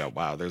Savage. Yeah,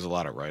 wow. There's a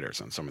lot of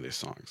writers on some of these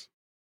songs.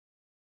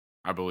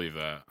 I believe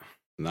that.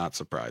 Not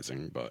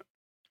surprising, but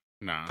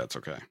nah, that's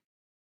okay.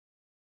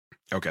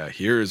 Okay,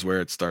 here's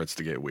where it starts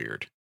to get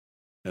weird.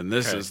 And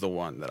this is the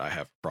one that I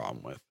have a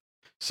problem with.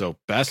 So,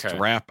 best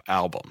rap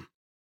album,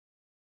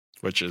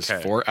 which is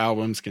 4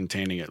 albums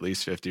containing at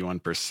least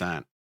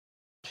 51%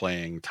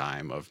 playing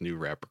time of new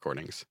rap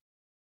recordings.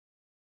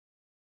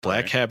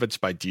 Black Habits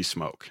by D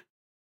Smoke.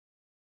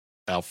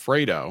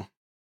 Alfredo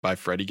by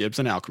Freddie Gibbs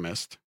and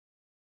Alchemist.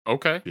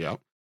 Okay.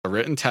 Yep. A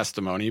Written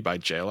Testimony by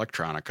Jay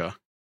Electronica.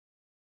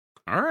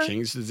 All right.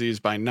 King's Disease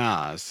by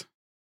Nas.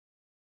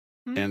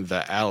 And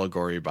The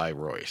Allegory by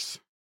Royce.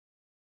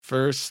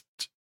 First,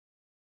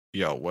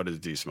 what is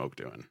D Smoke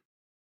doing?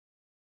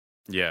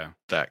 Yeah.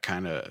 That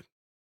I'm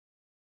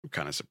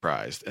kind of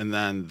surprised. And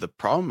then the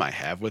problem I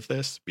have with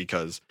this,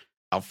 because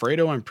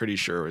Alfredo, I'm pretty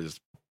sure, is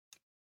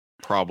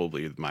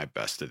probably my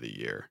best of the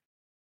year.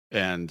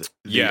 And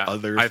the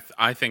other,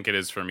 I think it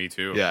is for me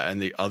too. Yeah,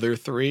 and the other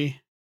 3,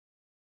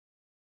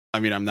 I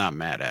mean, I'm not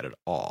mad at it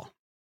all.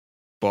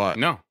 But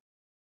no,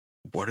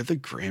 what are the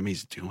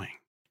Grammys doing?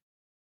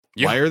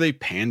 Yeah. Why are they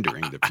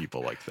pandering to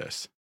people like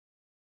this?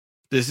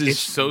 It's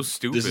so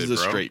stupid. This is a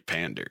straight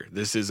pander.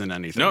 This isn't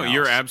anything. No, else.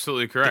 You're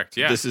absolutely correct.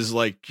 Yeah, this is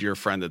like your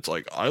friend that's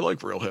like, I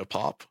like real hip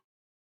hop.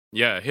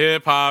 Yeah,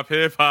 hip hop.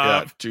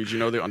 Yeah, dude, you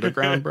know the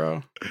underground,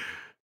 bro?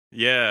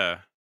 Yeah.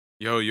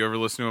 Yo, you ever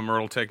listen to a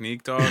Myrtle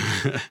Technique, dog?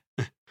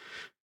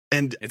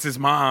 And it's his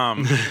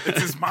mom.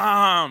 It's his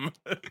mom.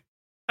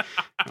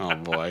 Oh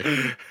boy.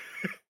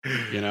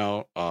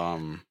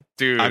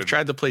 Dude, I've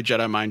tried to play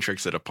Jedi mind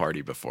tricks at a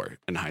party before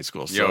in high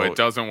school. So, it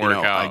doesn't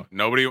work out.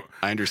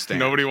 I understand.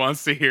 Nobody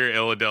wants to hear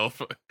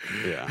Philadelphia.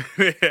 Yeah.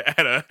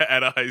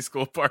 at a high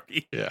school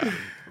party. Yeah.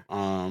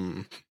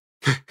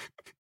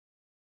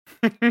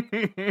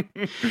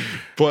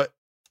 But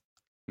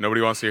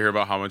nobody wants to hear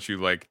about how much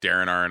you like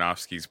Darren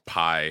Aronofsky's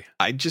Pie.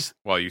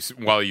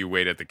 While you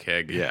wait at the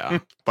keg. Yeah.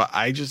 But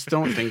I just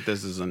don't think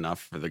this is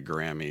enough for the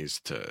Grammys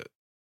to.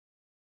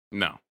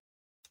 No.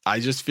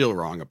 I just feel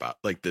wrong about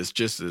this.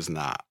 Just is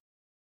not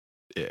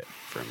it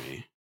for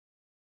me.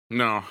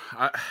 No,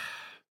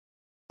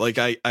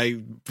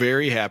 I'm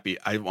very happy.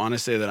 I want to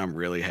say that I'm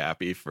really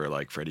happy for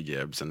Freddie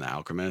Gibbs and The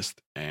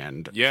Alchemist,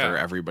 and for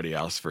everybody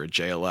else, for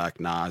J-Elect,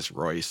 Nas,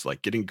 Royce,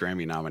 getting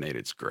Grammy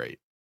nominated is great.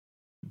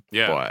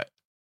 Yeah, but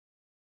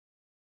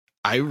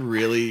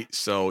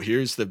so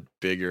here's the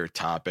bigger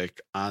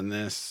topic on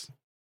this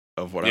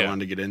of what I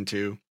wanted to get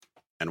into.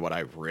 And what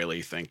I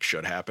really think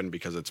should happen,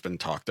 because it's been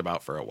talked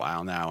about for a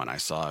while now, and I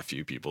saw a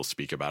few people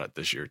speak about it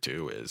this year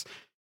too, is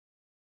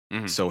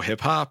so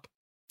hip hop,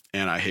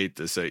 and I hate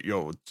to say,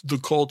 it's the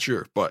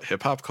culture, but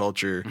hip hop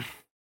culture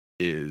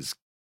is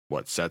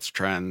what sets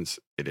trends.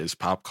 It is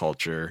pop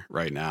culture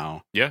right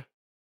now. Yeah,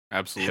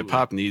 absolutely. Hip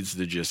hop needs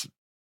to just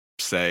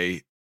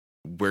say,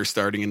 we're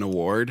starting an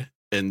award,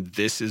 and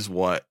this is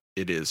what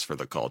it is for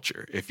the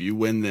culture. If you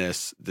win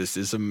this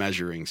is a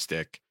measuring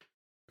stick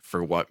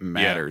for what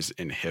matters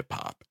in hip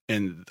hop.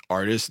 And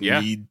artists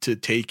need to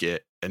take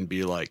it and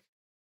be like,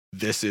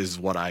 this is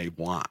what I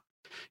want.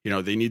 You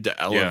know, they need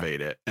to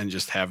elevate it and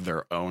just have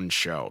their own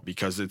show,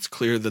 because it's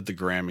clear that the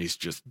Grammys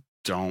just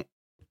don't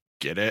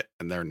get it,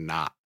 and they're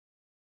not.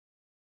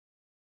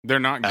 They're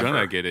not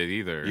gonna get it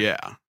either.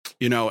 Yeah.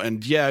 You know,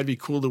 and it'd be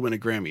cool to win a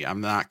Grammy.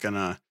 I'm not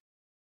gonna.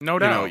 No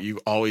doubt. You know, you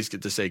always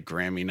get to say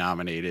Grammy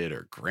nominated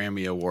or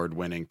Grammy award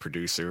winning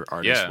producer,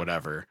 artist,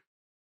 whatever.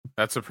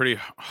 That's a pretty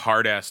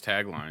hard ass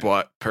tagline.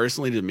 But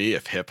personally, to me,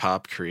 if hip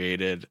hop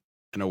created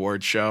an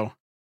award show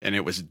and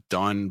it was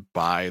done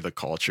by the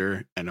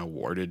culture and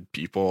awarded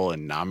people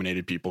and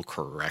nominated people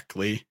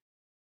correctly,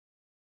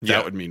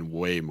 that would mean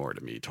way more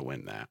to me to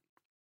win that.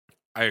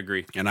 I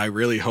agree. And I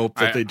really hope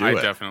that they do it.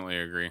 I definitely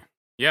agree.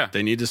 Yeah.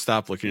 They need to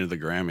stop looking at the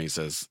Grammys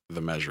as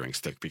the measuring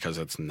stick, because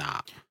it's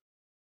not.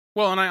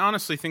 Well, and I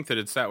honestly think that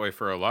it's that way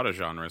for a lot of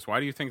genres. Why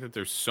do you think that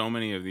there's so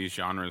many of these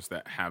genres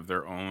that have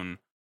their own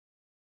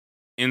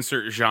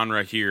insert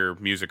genre here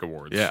music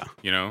awards? Yeah.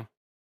 You know?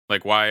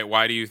 Like,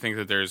 why do you think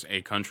that there's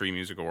a country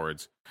music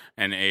awards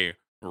and a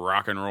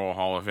rock and roll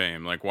hall of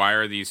fame? Like, why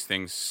are these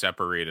things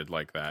separated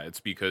like that? It's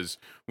because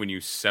when you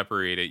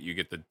separate it, you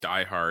get the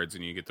diehards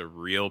and you get the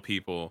real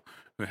people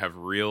who have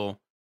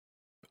real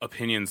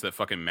opinions that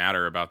fucking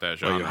matter about that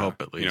genre. Well, you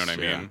hope at least. You know what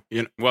I mean?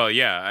 You know, well,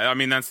 yeah. I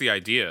mean, that's the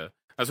idea.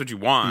 That's what you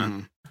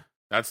want.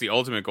 That's the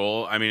ultimate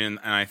goal. I mean,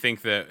 and I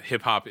think that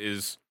hip hop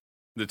is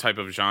the type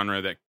of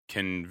genre that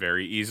can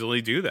very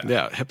easily do that.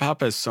 Yeah, hip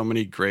hop has so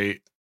many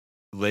great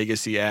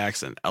legacy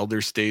acts and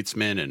elder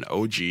statesmen and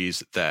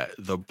OGs that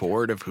the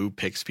board of who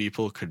picks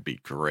people could be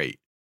great,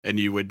 and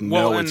you would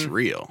know it's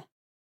real.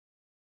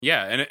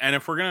 Yeah, and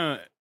if we're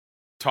gonna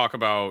talk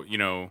about, you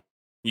know,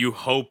 you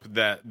hope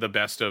that the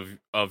best of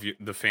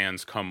the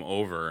fans come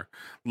over,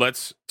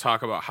 let's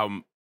talk about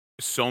how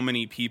so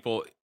many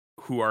people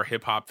who are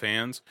hip hop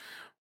fans,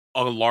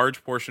 a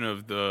large portion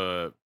of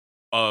the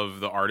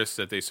artists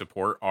that they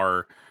support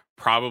are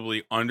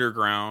probably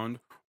underground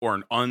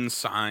or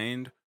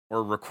unsigned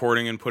or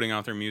recording and putting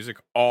out their music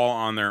all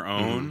on their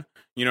own.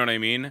 You know what I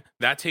mean?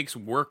 That takes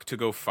work to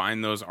go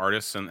find those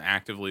artists and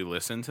actively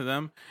listen to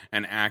them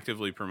and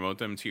actively promote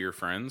them to your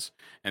friends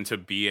and to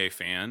be a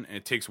fan.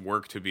 It takes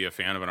work to be a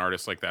fan of an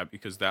artist like that,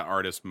 because that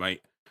artist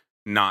might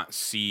not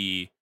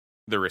see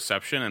the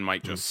reception and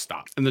might just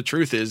stop. And the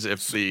truth is,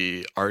 if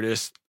the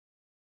artist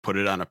put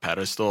it on a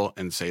pedestal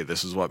and say,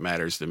 this is what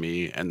matters to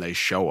me, and they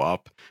show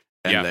up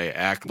and they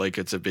act like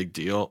it's a big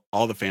deal,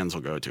 all the fans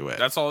will go to it.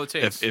 That's all it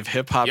takes. If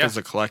hip hop as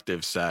a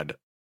collective said,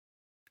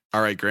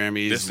 all right,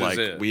 Grammys,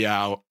 like we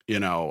out, you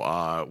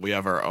know, we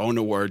have our own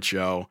award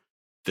show.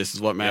 This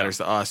is what matters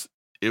to us.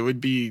 It would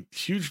be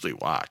hugely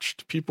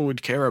watched. People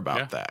would care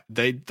about that.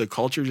 The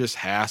culture just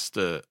has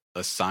to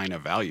assign a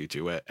value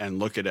to it and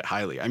look at it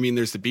highly. I mean,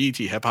 there's the BET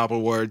Hip Hop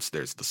Awards,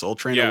 there's the Soul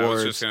Train Awards. I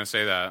was just gonna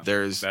say that.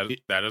 There's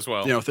that as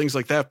well. You know, things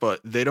like that, but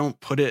they don't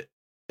put it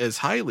as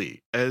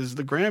highly as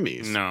the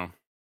Grammys.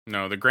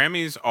 No, the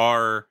Grammys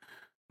are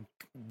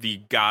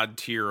the god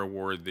tier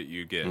award that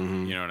you get.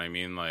 You know what I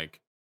mean? Like,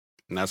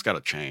 and that's got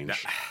to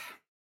change.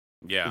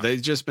 Yeah,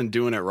 they've just been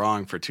doing it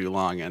wrong for too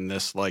long. And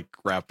this like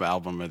rap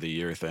album of the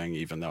year thing,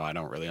 even though I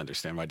don't really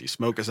understand why D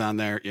Smoke is on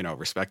there, you know,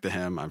 respect to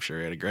him. I'm sure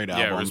he had a great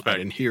album. Respect. I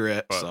didn't hear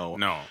it, but so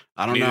no,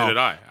 I don't know. Neither did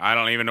I. I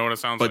don't even know what it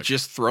sounds like. But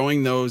just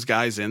throwing those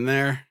guys in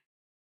there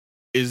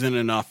isn't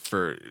enough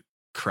for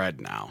cred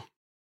now.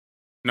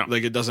 No,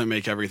 like it doesn't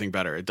make everything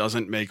better. It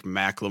doesn't make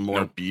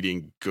Macklemore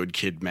beating Good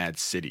Kid, Mad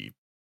City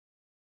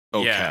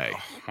okay. Yeah.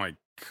 Oh my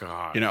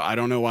God. You know, I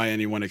don't know why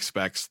anyone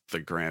expects the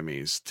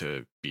Grammys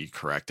to be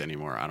correct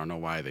anymore. I don't know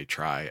why they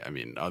try. I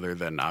mean, other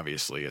than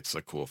obviously it's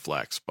a cool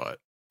flex, but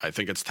I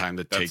think it's time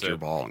to take your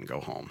ball and go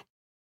home.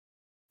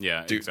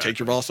 Yeah, dude, exactly. Take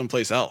your ball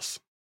someplace else,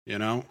 you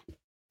know?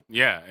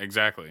 Yeah,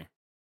 exactly.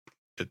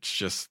 It's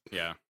just,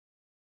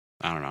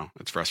 I don't know.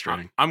 It's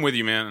frustrating. I'm with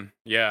you, man.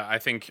 Yeah, I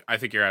think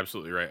you're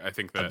absolutely right. I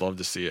think that I'd love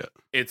to see it.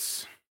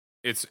 It's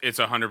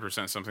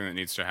 100% something that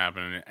needs to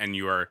happen, and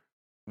you are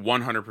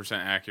 100%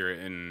 accurate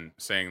in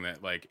saying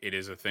that, like, it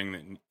is a thing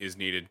that is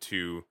needed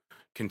to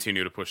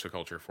continue to push the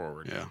culture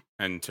forward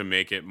and to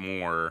make it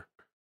more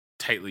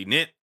tightly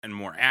knit and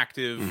more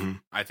active.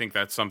 I think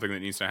that's something that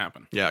needs to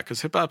happen. Yeah,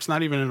 because hip hop's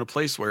not even in a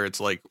place where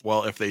it's like,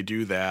 well, if they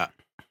do that,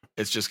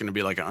 it's just going to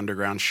be like an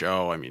underground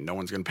show. I mean, no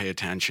one's going to pay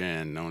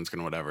attention. No one's going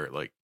to whatever.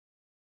 Like,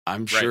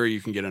 I'm sure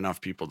you can get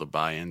enough people to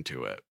buy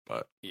into it,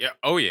 but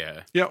absolutely.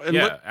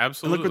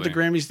 And look what the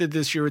Grammys did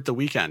this year with The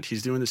Weeknd.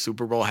 He's doing the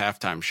Super Bowl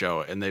halftime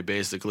show, and they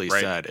basically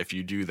said, if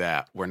you do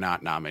that, we're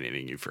not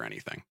nominating you for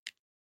anything.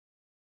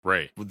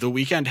 Right. The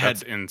Weeknd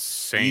had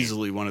insane.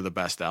 Easily one of the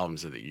best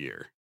albums of the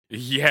year.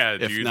 Yeah,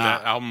 dude,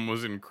 that album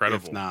was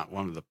incredible. If not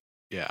one of the,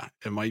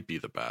 it might be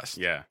the best.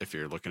 Yeah, if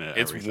you're looking at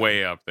it's everything.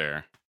 Way up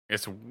there.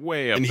 It's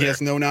way up there. And he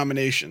has no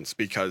nominations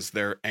because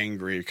they're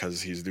angry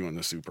because he's doing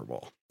the Super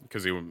Bowl.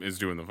 Because he is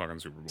doing the fucking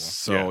Super Bowl.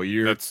 So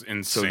that's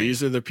insane. So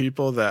these are the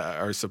people that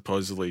are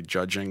supposedly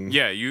judging.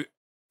 Yeah, you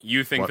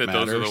think that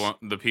matters? Those are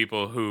the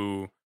people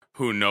who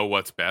know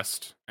what's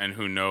best and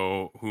who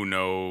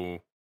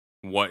know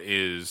what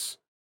is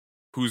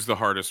who's the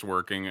hardest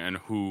working and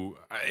who.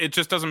 It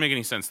just doesn't make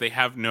any sense. They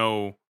have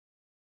no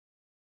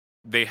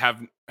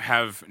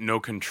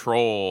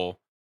control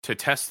to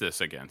test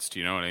this against.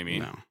 You know what I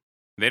mean? No.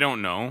 They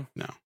don't know.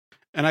 No.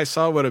 And I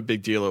saw what a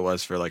big deal it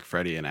was for like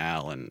Freddie and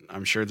Al, and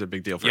I'm sure it's a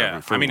big deal for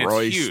everyone. For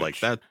Royce, it's huge. like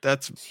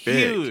that's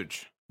big.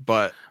 Huge.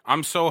 But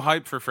I'm so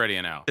hyped for Freddie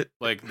and Al.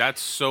 Like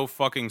that's so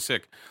fucking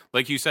sick.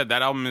 Like you said,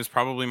 that album is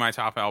probably my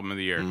top album of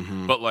the year.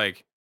 Mm-hmm. But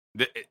like,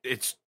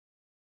 it's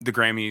the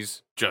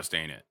Grammys just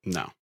ain't it.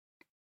 No,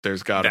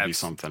 there's got to be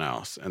something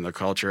else, and the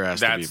culture has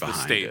to be behind the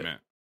statement.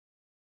 It.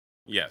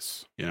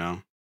 Yes, you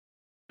know,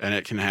 and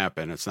it can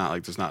happen. It's not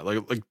like there's not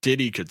like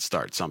Diddy could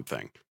start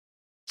something.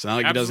 It's not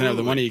like he doesn't have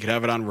the money. He could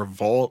have it on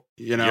Revolt.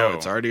 You know,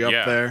 it's already up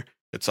there.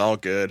 It's all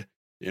good.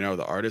 You know,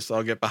 the artists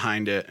all get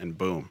behind it, and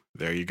boom,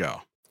 there you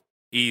go.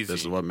 Easy.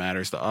 This is what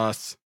matters to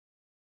us.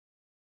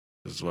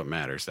 This is what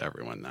matters to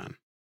everyone then.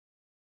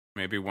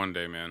 Maybe one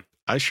day, man.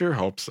 I sure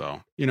hope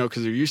so. You know,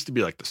 because there used to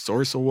be like the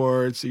Source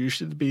Awards. There used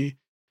to be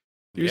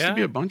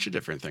a bunch of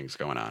different things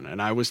going on.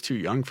 And I was too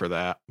young for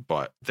that.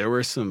 But there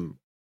were some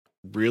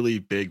really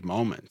big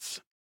moments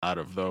out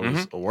of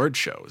those award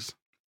shows.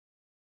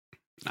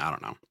 I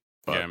don't know.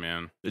 But yeah,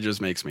 man. It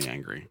just makes me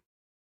angry.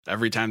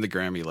 Every time the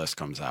Grammy list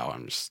comes out,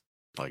 I'm just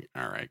like,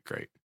 all right,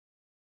 great.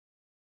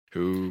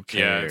 Who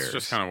cares? Yeah, it's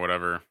just kind of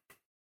whatever.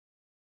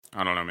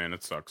 I don't know, man.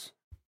 It sucks.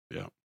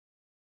 Yeah.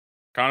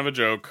 Kind of a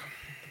joke.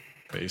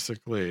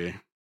 Basically.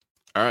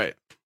 All right.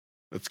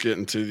 Let's get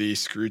into the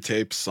Screw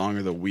Tape Song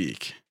of the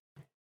Week.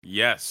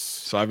 Yes.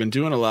 So I've been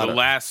doing a lot of... The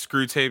last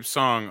Screw Tape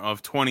song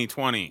of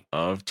 2020.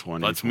 Of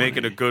 2020. Let's make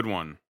it a good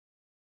one.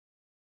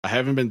 I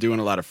haven't been doing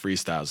a lot of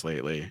freestyles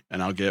lately,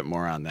 and I'll get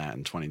more on that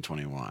in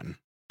 2021.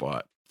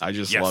 But I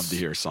just love to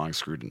hear songs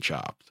screwed and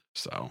chopped.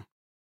 So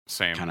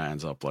same. Kind of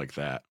ends up like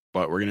that.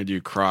 But we're going to do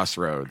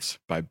Crossroads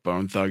by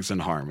Bone Thugs and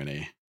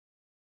Harmony.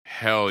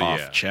 Hell yeah.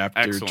 Off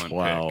Chapter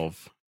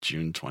 12, pick.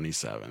 June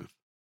 27th.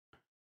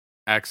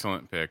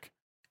 Excellent pick.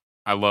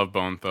 I love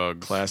Bone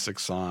Thugs. Classic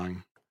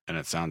song, and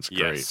it sounds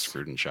great,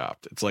 screwed and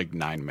chopped. It's like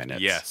 9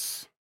 minutes.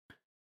 Yes.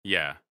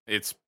 Yeah,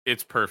 it's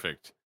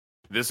perfect.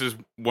 This is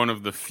one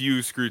of the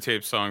few Screw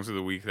Tape songs of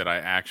the week that I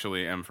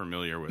actually am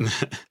familiar with.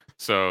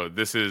 So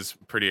this is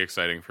pretty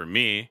exciting for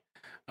me.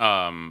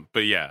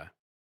 But yeah,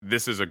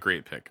 this is a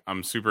great pick.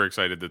 I'm super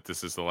excited that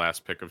this is the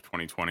last pick of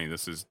 2020.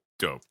 This is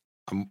dope.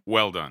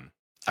 Well done.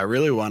 I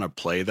really want to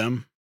play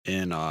them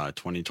in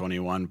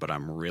 2021, but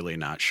I'm really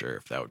not sure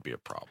if that would be a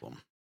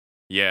problem.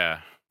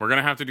 Yeah, we're going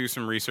to have to do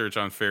some research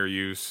on fair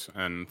use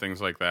and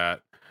things like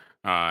that.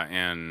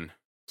 And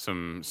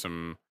some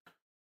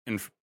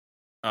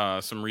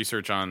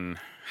research on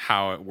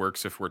how it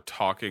works if we're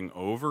talking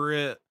over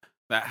it.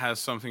 That has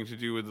something to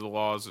do with the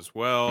laws as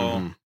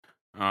well.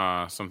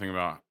 Something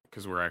about,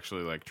 because we're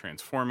actually like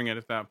transforming it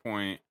at that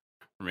point.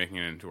 We're making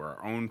it into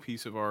our own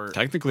piece of art.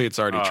 Technically, it's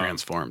already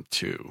transformed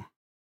too.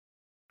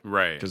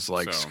 Right. Because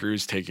like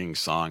Screw's taking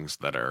songs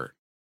that are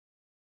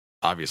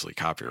obviously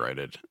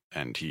copyrighted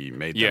and he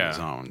made them his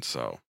own.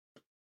 So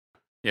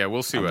yeah,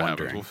 we'll see what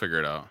happens. We'll figure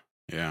it out.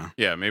 Yeah.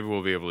 Yeah, maybe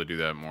we'll be able to do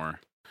that more.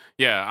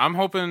 Yeah, I'm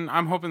hoping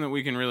that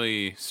we can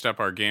really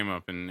step our game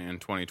up in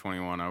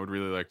 2021. I would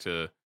really like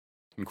to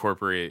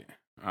incorporate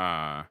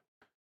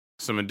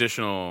some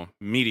additional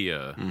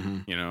media,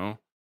 you know,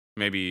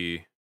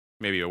 maybe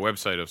a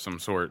website of some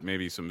sort,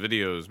 maybe some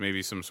videos,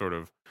 maybe some sort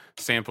of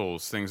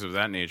samples, things of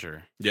that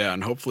nature. Yeah,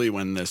 and hopefully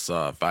when this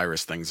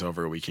virus thing's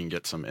over, we can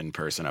get some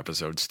in-person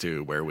episodes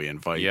too, where we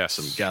invite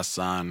some guests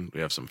on.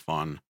 We have some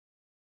fun.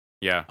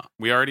 Yeah,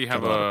 we already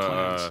have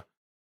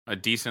a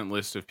decent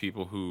list of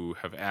people who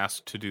have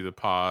asked to do the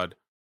pod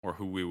or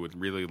who we would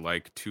really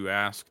like to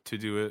ask to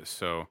do it.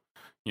 So,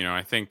 you know,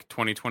 I think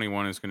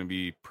 2021 is going to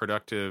be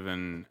productive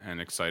and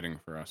exciting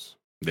for us.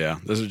 Yeah,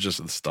 this is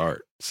just the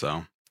start.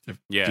 So if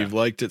you've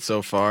liked it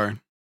so far,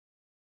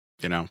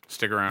 you know,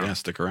 stick around. Yeah,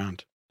 stick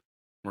around.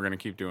 We're going to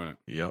keep doing it.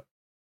 Yep.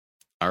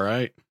 All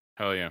right.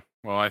 Hell yeah.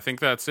 Well, I think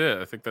that's it.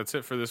 I think that's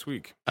it for this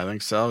week. I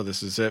think so.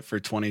 This is it for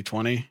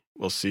 2020.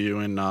 We'll see you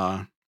in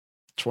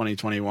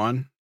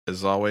 2021.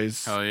 As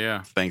always, hell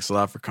yeah. Thanks a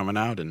lot for coming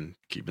out and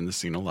keeping the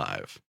scene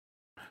alive.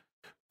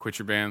 Quit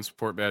your band,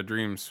 support Bad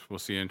Dreams. We'll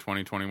see you in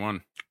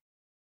 2021.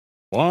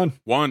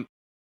 One.